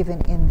that's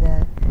given in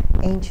the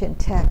ancient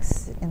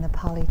texts, in the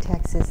Pali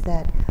text, is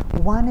that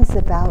one is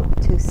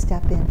about to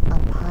step in a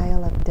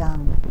pile of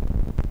dung.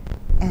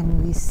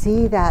 And you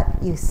see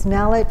that, you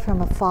smell it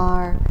from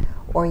afar,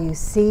 or you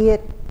see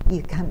it,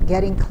 you come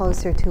getting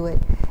closer to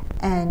it,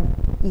 and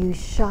you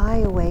shy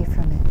away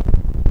from it.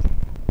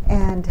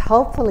 And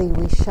hopefully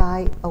we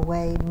shy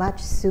away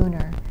much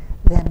sooner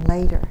than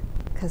later,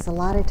 because a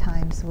lot of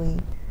times we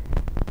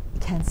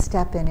can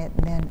step in it,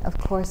 and then of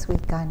course we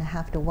kind of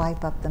have to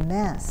wipe up the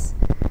mess.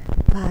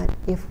 But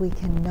if we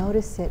can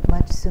notice it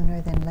much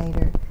sooner than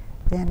later,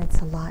 then it's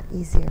a lot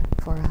easier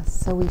for us.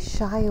 So we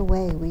shy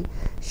away, we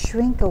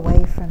shrink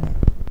away from it.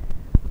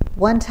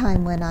 One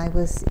time when I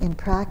was in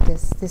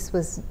practice, this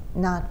was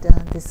not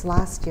this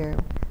last year,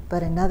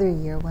 but another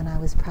year when I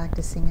was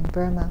practicing in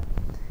Burma,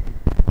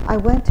 I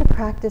went to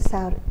practice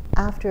out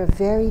after a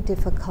very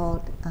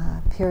difficult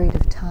period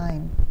of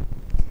time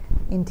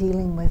in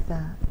dealing with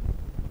an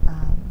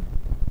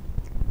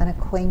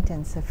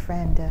acquaintance, a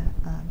friend,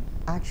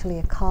 actually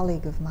a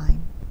colleague of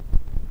mine.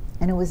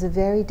 And it was a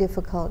very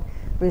difficult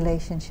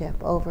relationship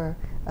over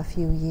a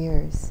few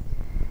years.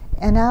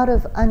 And out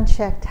of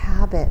unchecked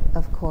habit,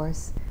 of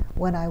course,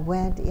 when I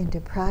went into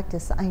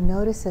practice, I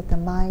noticed that the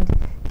mind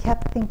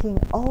kept thinking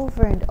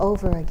over and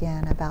over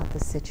again about the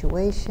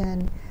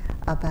situation,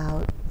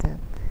 about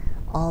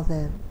all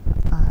the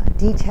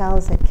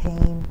details that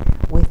came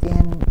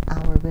within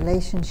our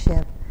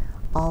relationship,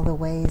 all the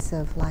ways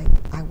of like,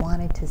 I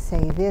wanted to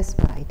say this,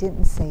 but I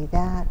didn't say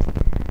that,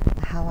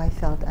 how I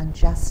felt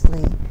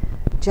unjustly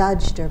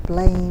judged or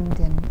blamed,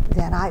 and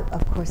then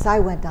of course I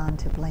went on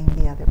to blame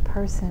the other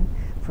person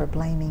for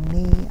blaming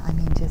me. I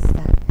mean, just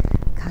that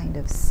kind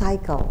of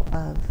cycle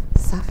of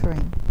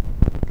suffering.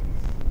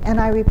 And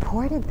I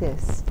reported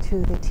this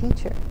to the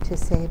teacher, to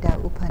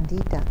Sayadaw U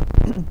Pandita,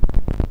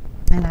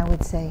 and I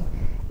would say,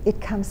 it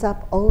comes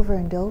up over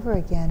and over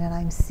again, and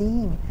I'm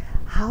seeing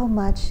how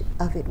much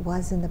of it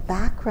was in the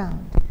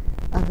background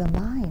of the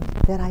mind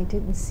that I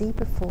didn't see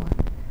before.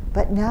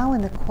 But now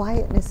in the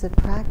quietness of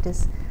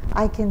practice,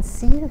 I can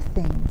see the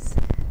things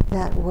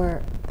that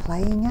were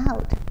playing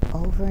out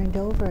over and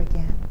over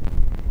again.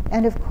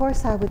 And of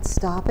course I would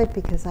stop it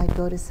because I'd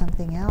go to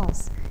something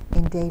else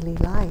in daily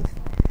life.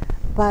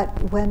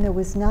 But when there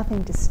was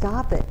nothing to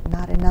stop it,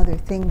 not another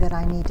thing that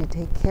I need to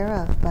take care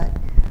of, but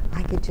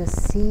I could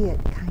just see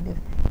it kind of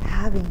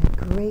having a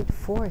great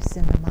force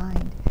in the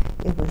mind.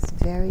 It was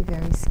very,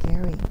 very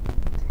scary.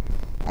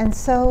 And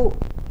so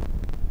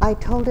I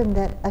told him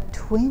that a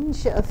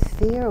twinge of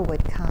fear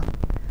would come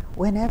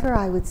whenever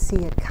I would see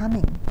it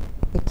coming.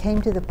 It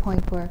came to the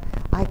point where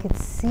I could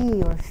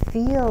see or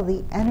feel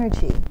the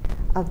energy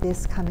of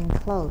this coming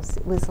close.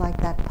 It was like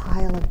that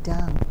pile of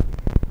dung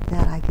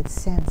that I could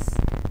sense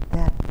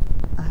that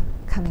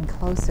coming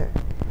closer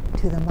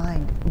to the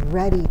mind,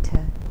 ready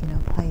to,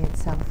 play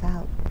itself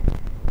out.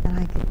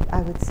 And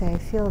I would say, I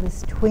feel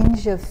this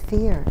twinge of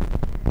fear.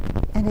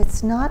 And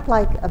it's not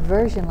like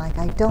aversion, like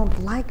I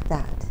don't like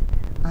that.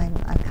 I'm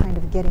kind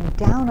of getting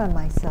down on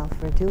myself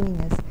for doing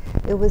this.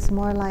 It was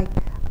more like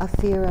a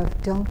fear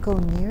of, don't go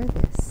near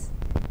this.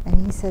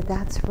 And he said,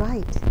 that's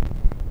right.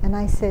 And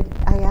I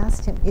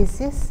asked him, is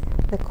this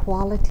the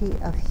quality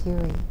of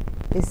hiri?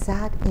 Is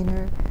that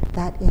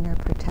inner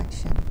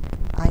protection?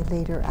 I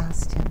later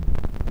asked him.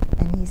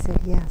 And he said,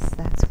 yes,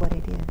 that's what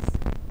it is.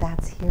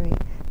 That's hiri.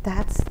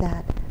 That's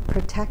that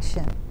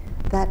protection,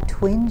 that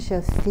twinge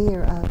of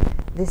fear of,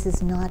 this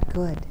is not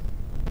good.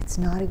 It's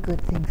not a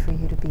good thing for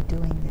you to be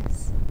doing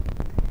this.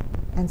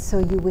 And so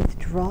you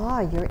withdraw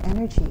your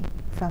energy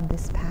from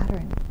this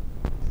pattern.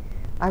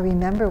 I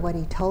remember what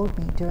he told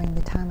me during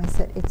the time. I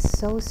said, it's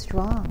so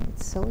strong,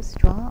 it's so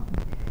strong.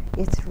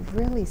 It's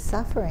really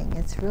suffering,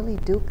 it's really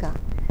dukkha.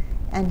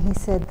 And he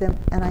said,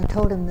 and I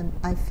told him,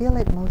 I feel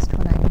it most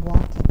when I'm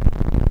walking.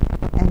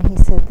 And he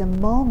said, the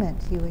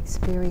moment you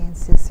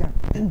experience this, or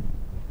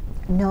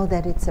know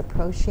that it's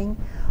approaching.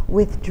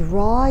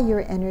 Withdraw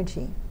your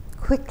energy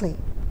quickly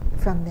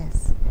from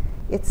this.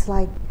 It's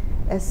like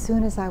as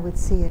soon as I would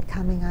see it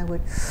coming, I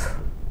would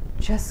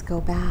just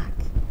go back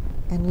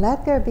and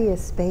let there be a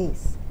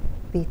space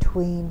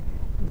between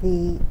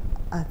the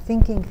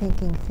thinking,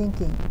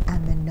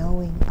 and the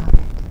knowing of it.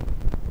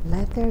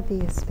 Let there be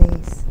a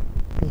space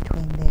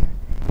between there.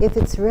 If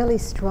it's really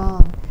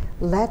strong,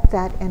 let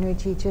that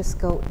energy just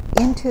go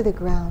into the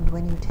ground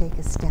when you take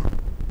a step.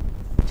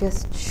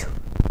 Just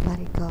let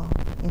it go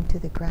into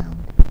the ground.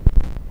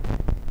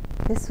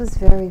 This was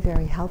very,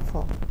 very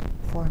helpful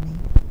for me.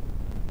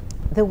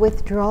 The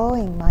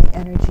withdrawing my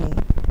energy,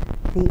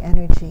 the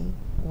energy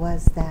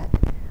was that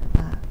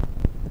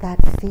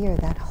fear,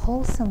 that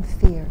wholesome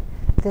fear,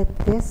 that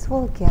this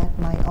will get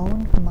my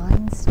own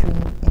mind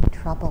stream in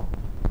trouble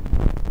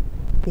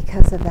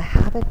because of the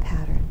habit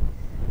pattern,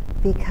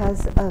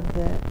 because of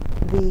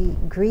the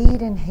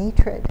greed and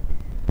hatred,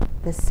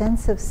 the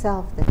sense of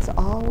self that's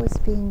always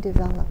being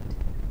developed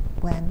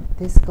when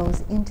this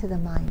goes into the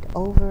mind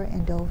over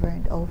and over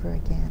and over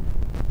again.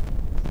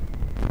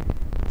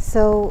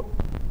 So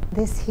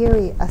this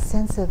hiri, a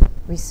sense of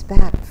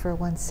respect for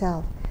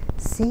oneself,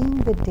 seeing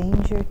the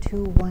danger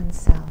to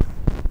oneself.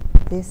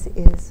 This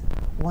is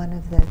one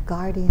of the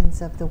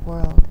guardians of the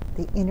world,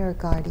 the inner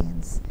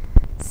guardians,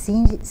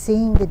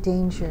 seeing the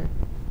danger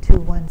to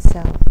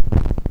oneself.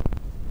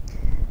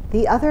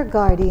 The other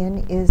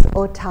guardian is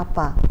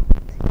otapa,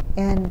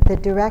 and the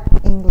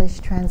direct English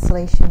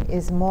translation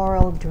is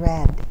moral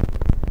dread.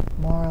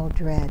 Moral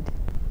dread.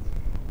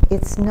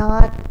 It's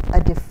not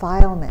a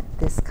defilement,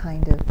 this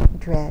kind of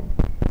dread.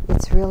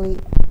 It's really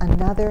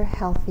another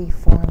healthy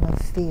form of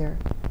fear.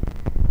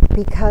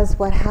 Because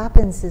what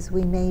happens is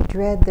we may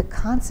dread the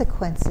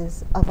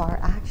consequences of our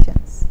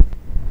actions.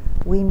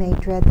 We may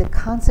dread the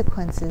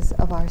consequences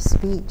of our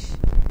speech.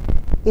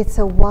 It's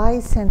a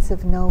wise sense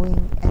of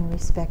knowing and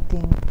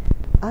respecting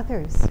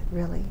others,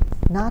 really,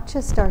 not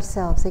just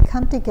ourselves. They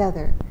come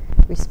together,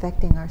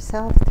 respecting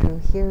ourselves through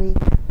hiri,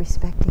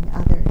 respecting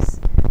others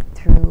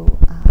through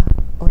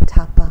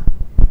otapa,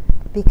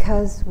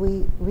 because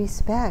we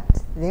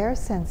respect their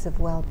sense of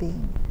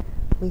well-being.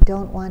 We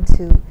don't want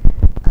to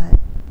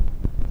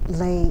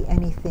lay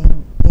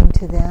anything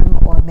into them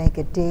or make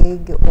a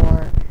dig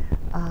or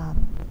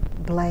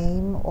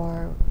blame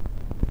or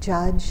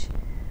judge.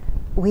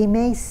 We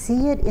may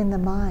see it in the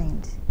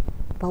mind,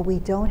 but we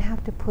don't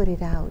have to put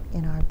it out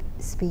in our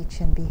speech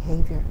and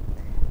behavior.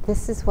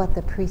 This is what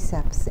the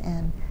precepts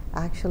and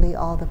actually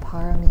all the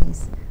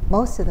paramis,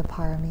 most of the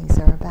paramis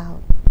are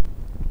about.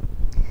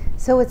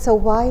 So it's a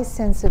wise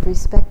sense of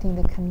respecting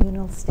the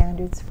communal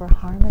standards for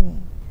harmony,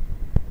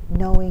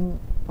 knowing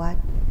what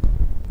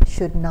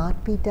should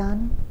not be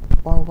done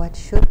or what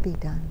should be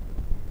done,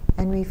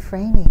 and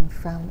refraining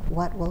from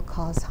what will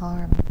cause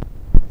harm.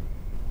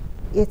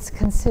 It's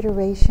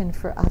consideration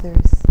for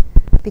others,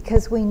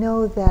 because we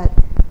know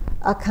that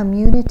a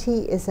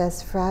community is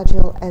as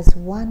fragile as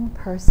one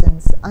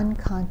person's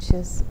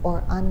unconscious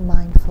or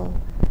unmindful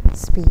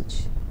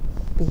speech,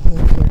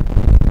 behavior.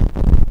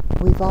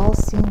 We've all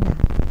seen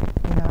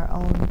that in our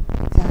own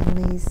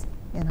families,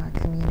 in our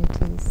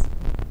communities.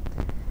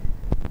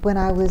 When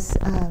I was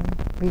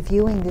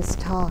reviewing this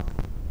talk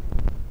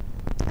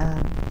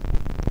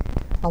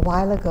a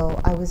while ago,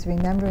 I was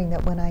remembering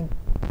that when I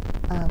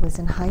was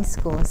in high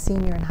school, a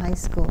senior in high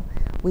school,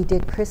 we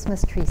did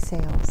Christmas tree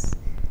sales.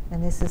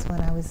 And this is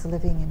when I was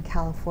living in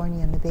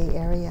California in the Bay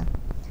Area.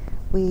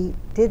 We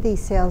did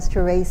these sales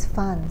to raise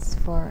funds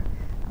for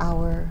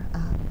our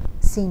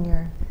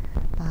senior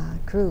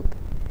group.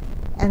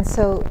 And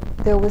so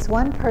there was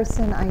one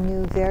person I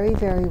knew very,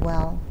 very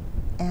well,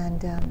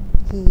 and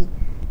he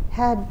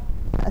had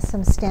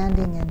some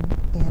standing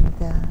in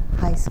the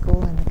high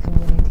school and the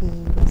community.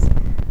 He was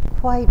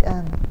quite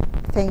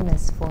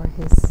famous for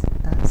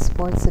his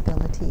sports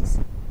abilities.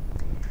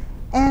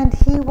 And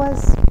he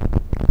was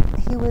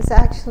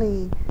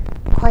actually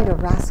quite a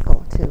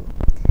rascal too.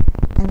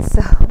 And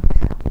so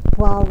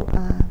while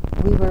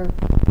we were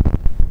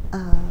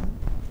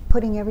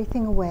putting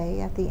everything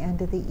away at the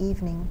end of the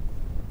evening,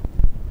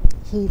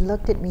 he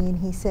looked at me and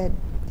he said,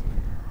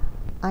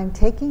 "I'm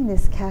taking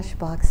this cash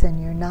box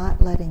and you're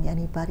not letting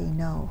anybody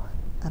know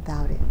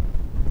about it."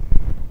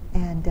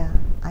 And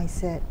I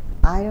said,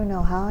 "I don't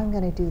know how I'm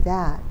going to do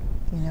that.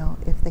 You know,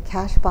 if the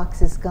cash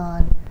box is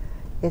gone,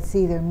 it's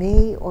either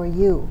me or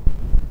you,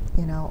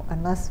 you know,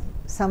 unless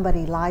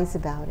somebody lies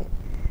about it."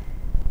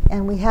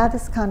 And we had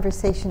this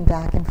conversation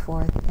back and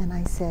forth, and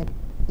I said,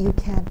 "You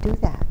can't do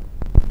that.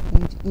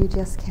 You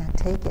just can't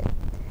take it."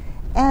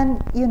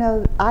 And, you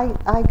know,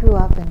 I grew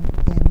up in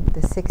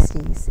the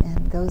 60s,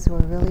 and those were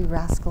really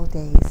rascal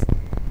days.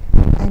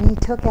 And he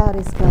took out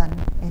his gun,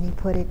 and he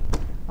put it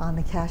on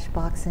the cash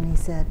box, and he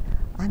said,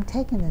 "I'm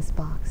taking this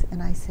box."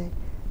 And I said,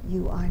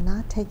 "You are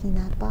not taking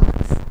that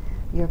box.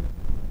 You're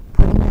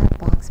putting that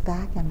box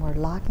back, and we're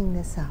locking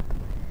this up."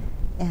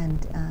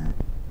 And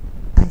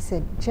I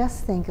said,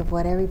 "Just think of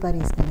what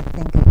everybody's going to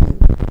think of you.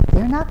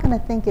 They're not going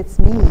to think it's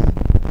me.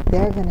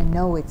 They're going to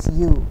know it's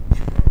you."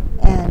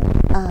 And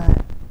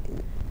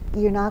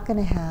you're not going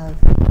to have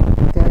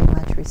very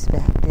much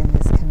respect in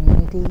this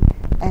community,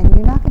 and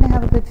you're not going to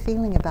have a good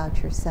feeling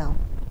about yourself.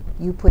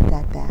 You put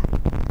that back.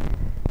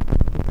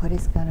 You put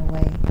his gun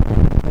away,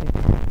 you put it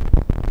back.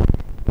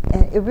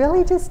 And it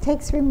really just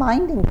takes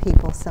reminding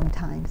people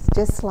sometimes,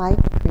 just like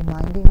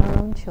reminding our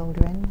own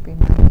children,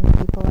 reminding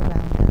people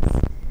around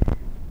us,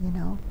 you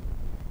know.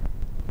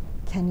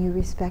 Can you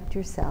respect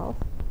yourself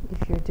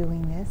if you're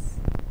doing this?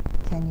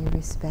 Can you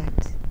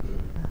respect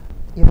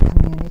your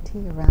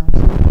community around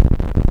you?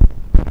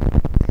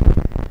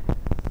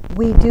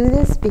 We do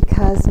this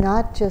because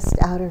not just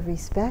out of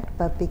respect,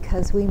 but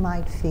because we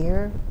might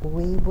fear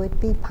we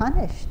would be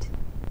punished.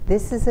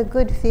 This is a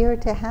good fear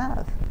to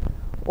have.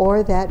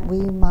 Or that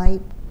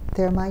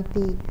there might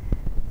be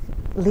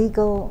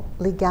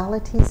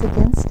legalities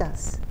against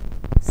us.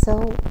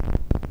 So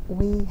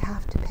we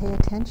have to pay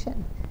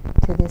attention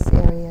to this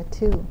area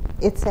too.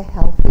 It's a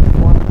healthy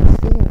form of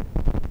fear.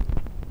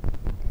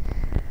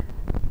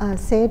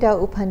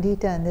 Sayadaw U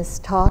Pandita, in this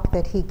talk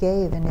that he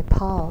gave in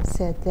Nepal,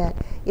 said that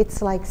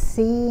it's like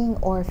seeing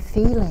or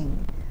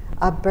feeling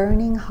a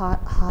burning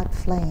hot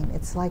flame.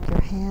 It's like your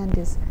hand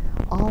is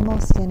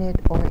almost in it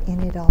or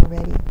in it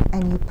already,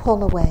 and you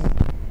pull away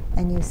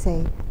and you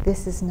say,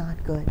 this is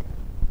not good,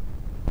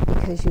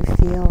 because you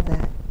feel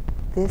that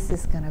this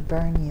is going to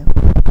burn you,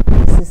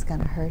 this is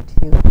going to hurt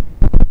you,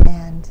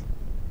 and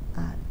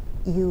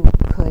you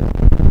could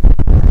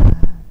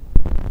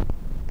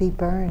be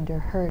burned or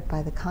hurt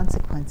by the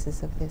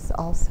consequences of this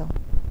also.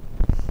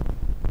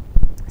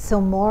 So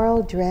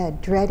moral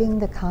dread, dreading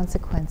the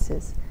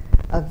consequences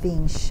of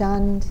being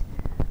shunned,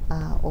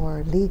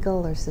 or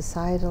legal or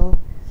societal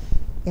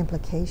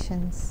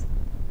implications.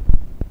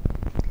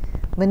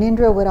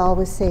 Munindra would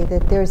always say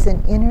that there's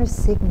an inner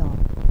signal,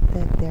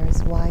 that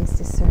there's wise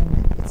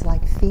discernment. It's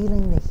like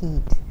feeling the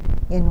heat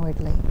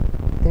inwardly.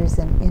 There's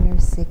an inner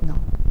signal.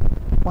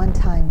 One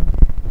time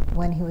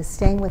when he was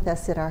staying with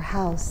us at our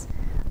house,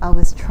 I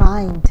was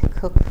trying to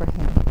cook for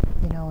him,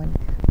 you know, and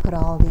put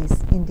all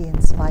these Indian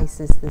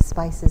spices, the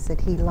spices that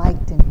he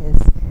liked in his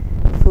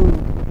food.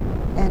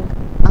 And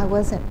I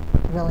wasn't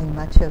really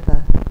much of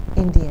a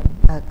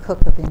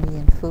cook of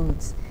Indian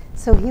foods.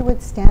 So he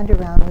would stand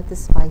around with the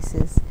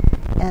spices,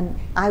 and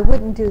I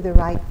wouldn't do the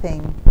right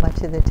thing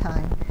much of the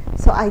time.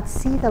 So I'd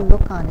see the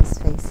look on his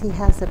face. He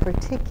has a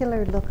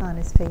particular look on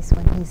his face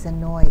when he's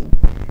annoyed.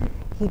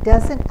 He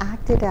doesn't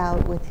act it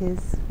out with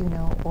his, you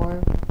know,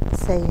 or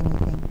say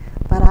anything,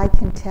 but I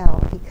can tell.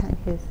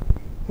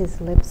 His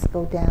lips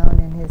go down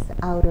and his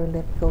outer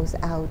lip goes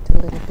out a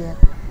little bit.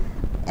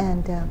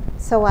 And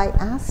so I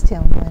asked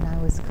him when I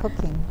was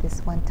cooking this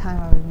one time,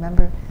 I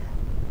remember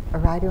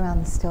right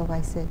around the stove,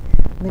 I said,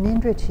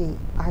 Munindraji,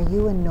 are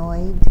you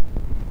annoyed?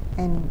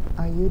 And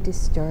are you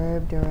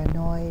disturbed or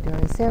annoyed? Or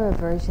is there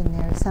aversion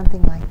there?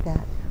 Something like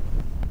that.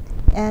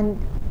 And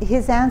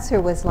his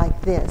answer was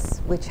like this,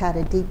 which had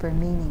a deeper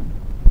meaning.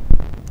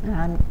 And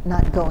I'm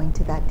not going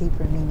to that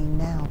deeper meaning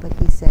now, but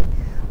he said,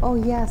 oh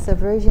yes,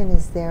 aversion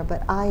is there,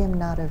 but I am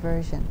not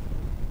aversion.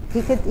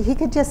 He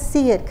could just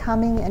see it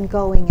coming and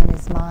going in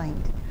his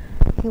mind.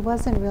 He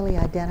wasn't really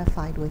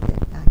identified with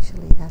it,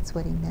 actually. That's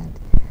what he meant.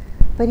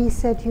 But he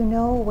said, you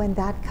know, when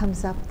that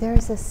comes up,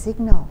 there's a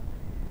signal.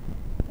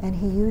 And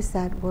he used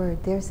that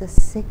word, there's a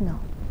signal.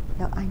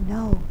 Now I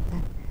know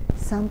that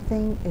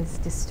something is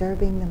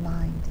disturbing the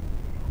mind.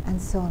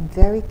 And so I'm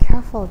very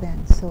careful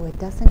then, so it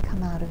doesn't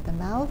come out of the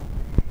mouth,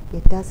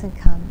 it doesn't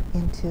come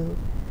into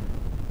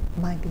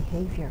my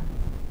behavior.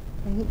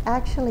 And he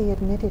actually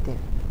admitted it.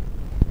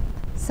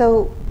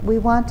 So we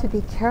want to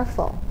be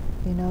careful.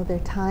 You know, there are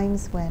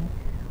times when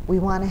we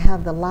want to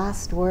have the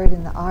last word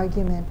in the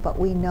argument, but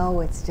we know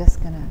it's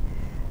just going to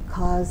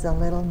cause a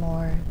little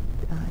more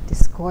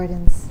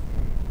discordance,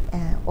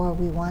 or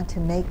we want to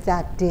make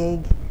that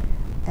dig,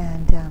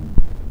 and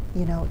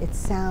you know, it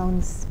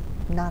sounds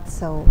not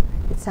so,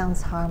 it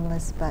sounds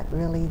harmless, but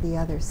really the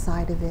other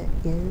side of it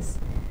is.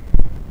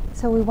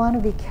 So we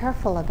want to be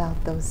careful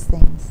about those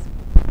things.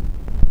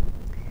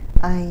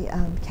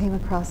 I came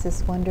across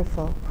this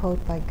wonderful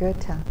quote by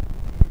Goethe.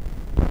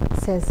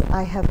 It says,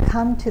 I have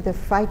come to the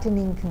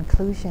frightening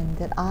conclusion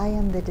that I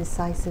am the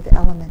decisive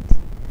element.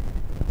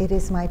 It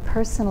is my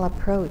personal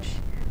approach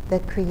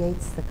that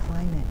creates the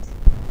climate.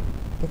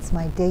 It's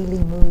my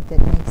daily mood that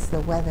makes the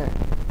weather.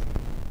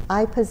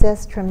 I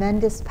possess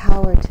tremendous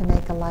power to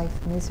make a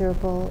life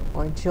miserable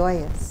or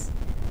joyous.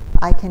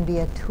 I can be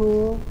a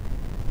tool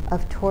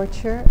of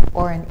torture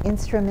or an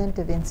instrument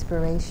of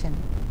inspiration.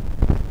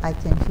 I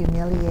can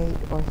humiliate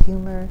or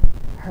humor,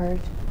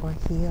 hurt or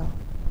heal.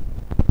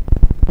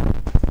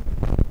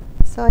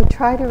 So I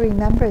try to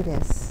remember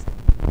this.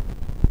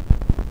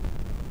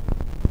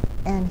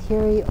 And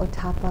Hiri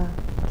Otapa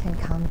can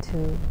come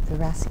to the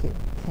rescue,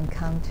 can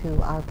come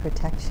to our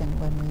protection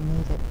when we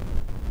need it.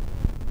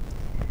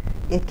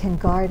 It can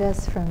guard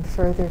us from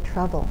further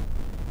trouble,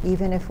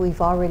 even if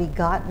we've already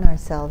gotten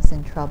ourselves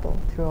in trouble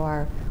through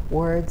our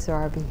words or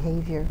our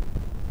behavior.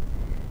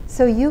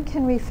 So you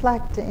can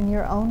reflect in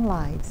your own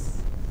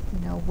lives, you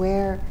know,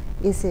 where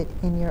is it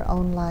in your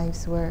own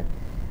lives where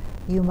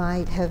you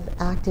might have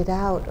acted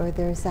out, or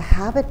there's a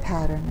habit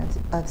pattern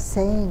of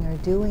saying or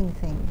doing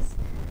things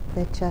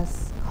that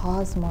just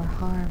cause more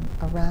harm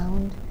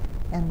around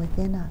and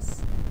within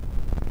us.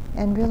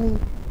 And really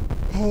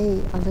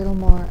pay a little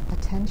more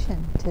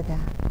attention to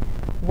that.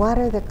 What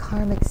are the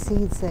karmic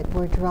seeds that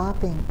we're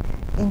dropping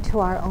into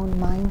our own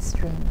mind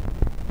stream?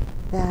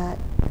 That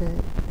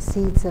the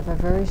seeds of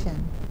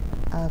aversion,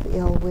 of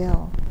ill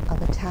will,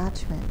 of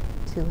attachment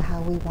to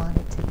how we want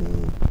it to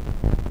be.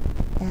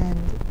 And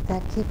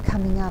that keep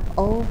coming up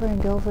over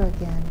and over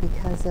again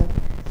because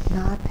of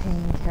not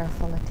paying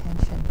careful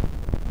attention.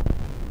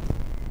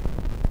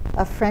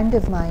 A friend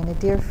of mine, a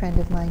dear friend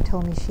of mine,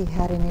 told me she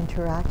had an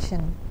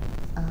interaction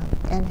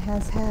and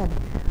has had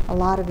a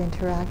lot of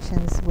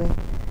interactions with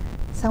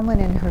someone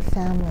in her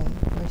family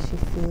where she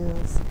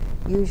feels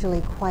usually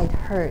quite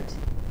hurt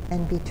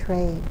and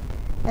betrayed.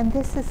 And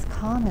this is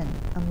common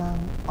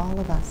among all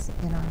of us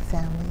in our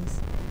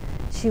families.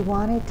 She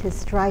wanted to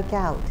strike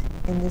out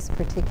in this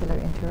particular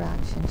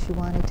interaction. She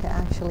wanted to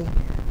actually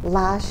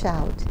lash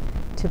out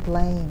to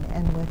blame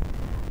and with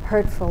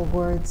hurtful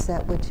words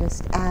that would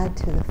just add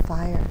to the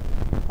fire,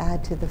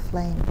 add to the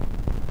flame.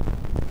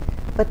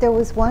 But there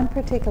was one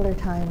particular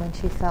time when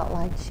she felt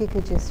like she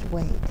could just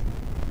wait.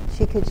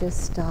 She could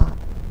just stop.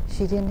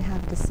 She didn't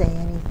have to say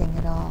anything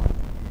at all.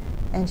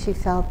 And she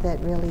felt that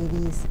really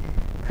these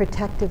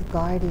protective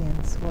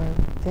guardians were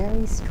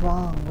very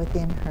strong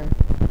within her.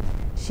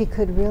 She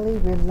could really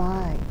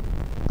rely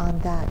on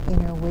that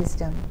inner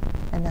wisdom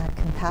and that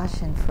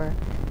compassion for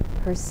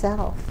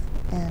herself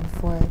and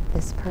for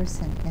this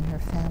person in her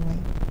family.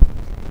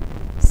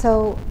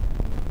 So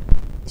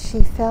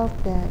she felt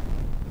that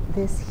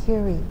this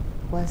Hiri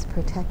was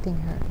protecting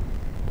her,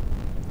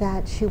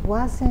 that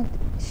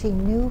she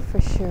knew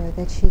for sure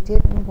that she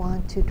didn't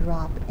want to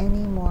drop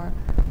any more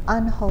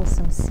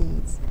unwholesome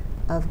seeds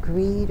of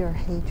greed or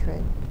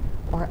hatred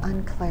or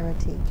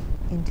unclarity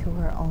into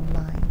her own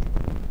mind.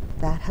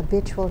 That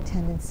habitual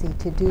tendency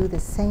to do the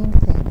same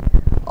thing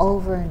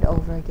over and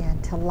over again,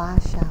 to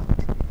lash out.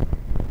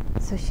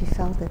 So she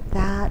felt that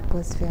that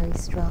was very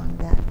strong,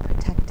 that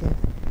protective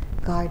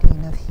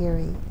guardian of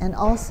Hiri. And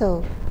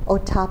also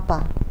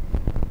Otapa,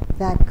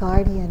 that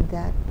guardian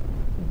that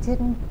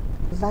didn't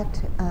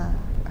let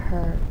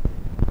her,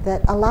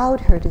 that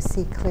allowed her to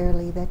see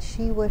clearly that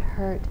she would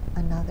hurt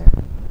another,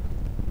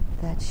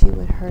 that she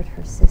would hurt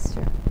her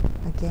sister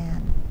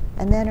again,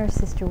 and then her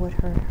sister would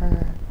hurt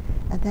her,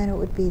 and then it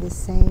would be the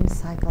same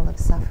cycle of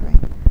suffering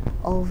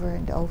over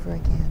and over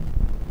again.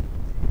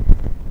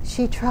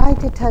 She tried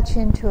to touch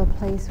into a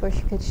place where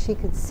she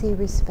could see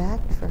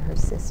respect for her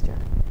sister,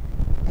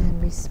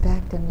 and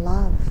respect and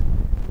love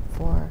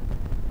for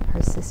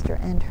her sister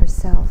and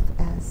herself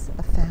as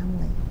a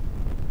family.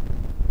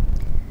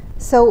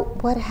 So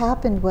what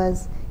happened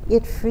was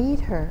it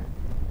freed her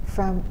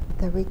from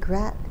the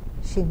regret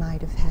she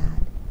might have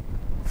had,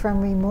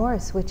 from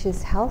remorse, which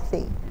is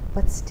healthy,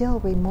 but still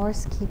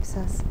remorse keeps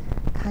us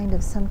kind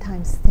of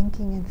sometimes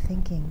thinking and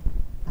thinking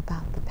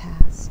about the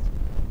past.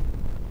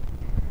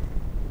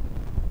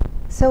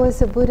 So as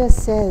the Buddha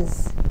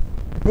says,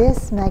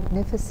 this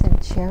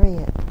magnificent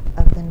chariot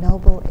of the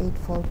Noble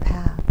Eightfold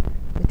Path,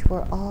 which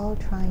we're all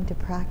trying to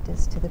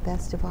practice to the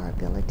best of our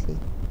ability,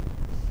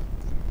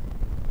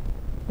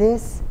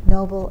 this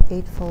Noble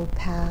Eightfold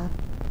Path,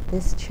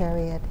 this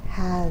chariot,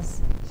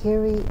 has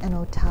Hiri and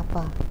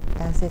Otapa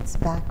as its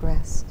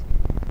backrest.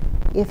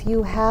 If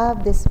you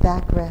have this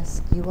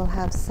backrest, you will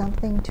have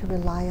something to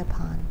rely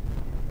upon,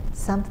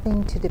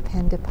 something to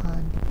depend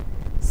upon,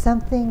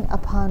 something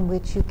upon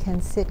which you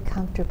can sit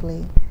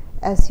comfortably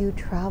as you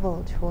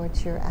travel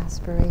towards your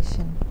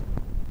aspiration.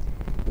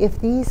 If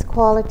these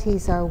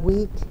qualities are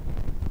weak,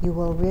 you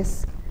will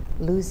risk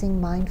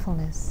losing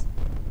mindfulness,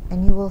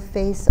 and you will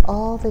face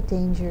all the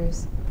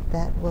dangers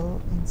that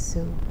will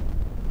ensue.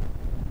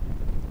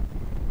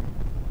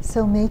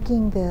 So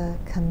making the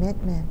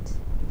commitment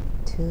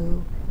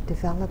to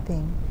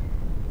developing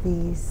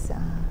these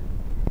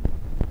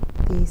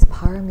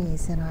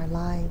paramis in our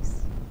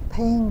lives,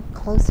 paying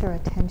closer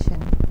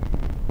attention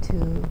to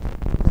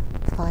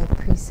the 5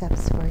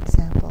 precepts, for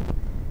example,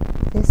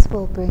 this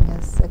will bring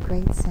us a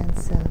great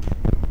sense of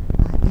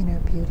inner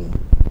beauty.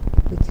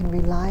 We can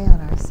rely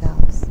on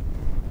ourselves,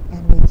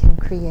 and we can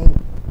create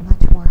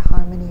much more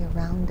harmony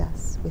around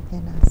us,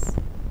 within us.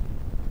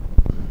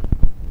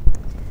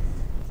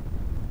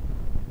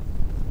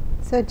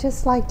 So I'd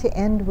just like to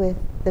end with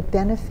the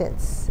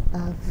benefits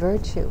of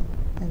virtue,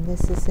 and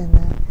this is in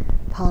the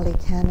Pali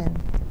Canon,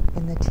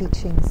 in the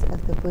teachings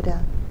of the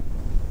Buddha.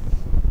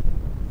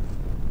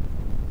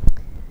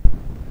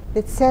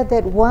 It said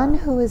that one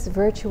who is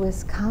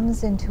virtuous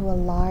comes into a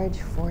large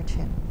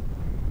fortune,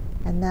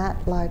 and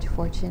that large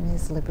fortune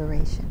is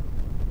liberation.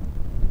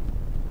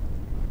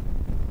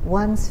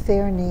 One's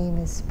fair name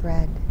is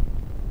spread.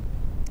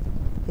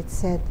 It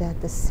said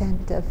that the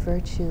scent of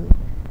virtue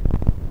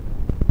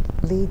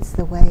leads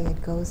the way,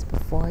 it goes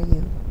before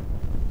you.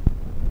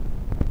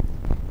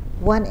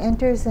 One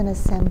enters an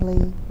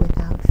assembly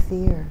without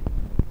fear.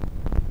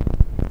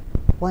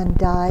 One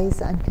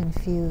dies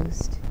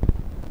unconfused.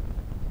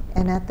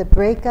 And at the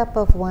breakup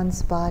of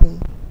one's body,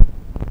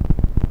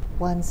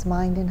 one's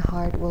mind and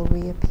heart will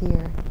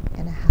reappear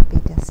in a happy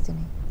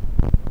destiny.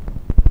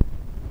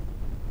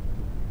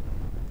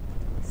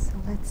 So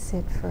let's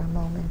sit for a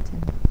moment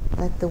and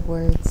let the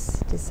words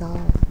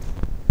dissolve.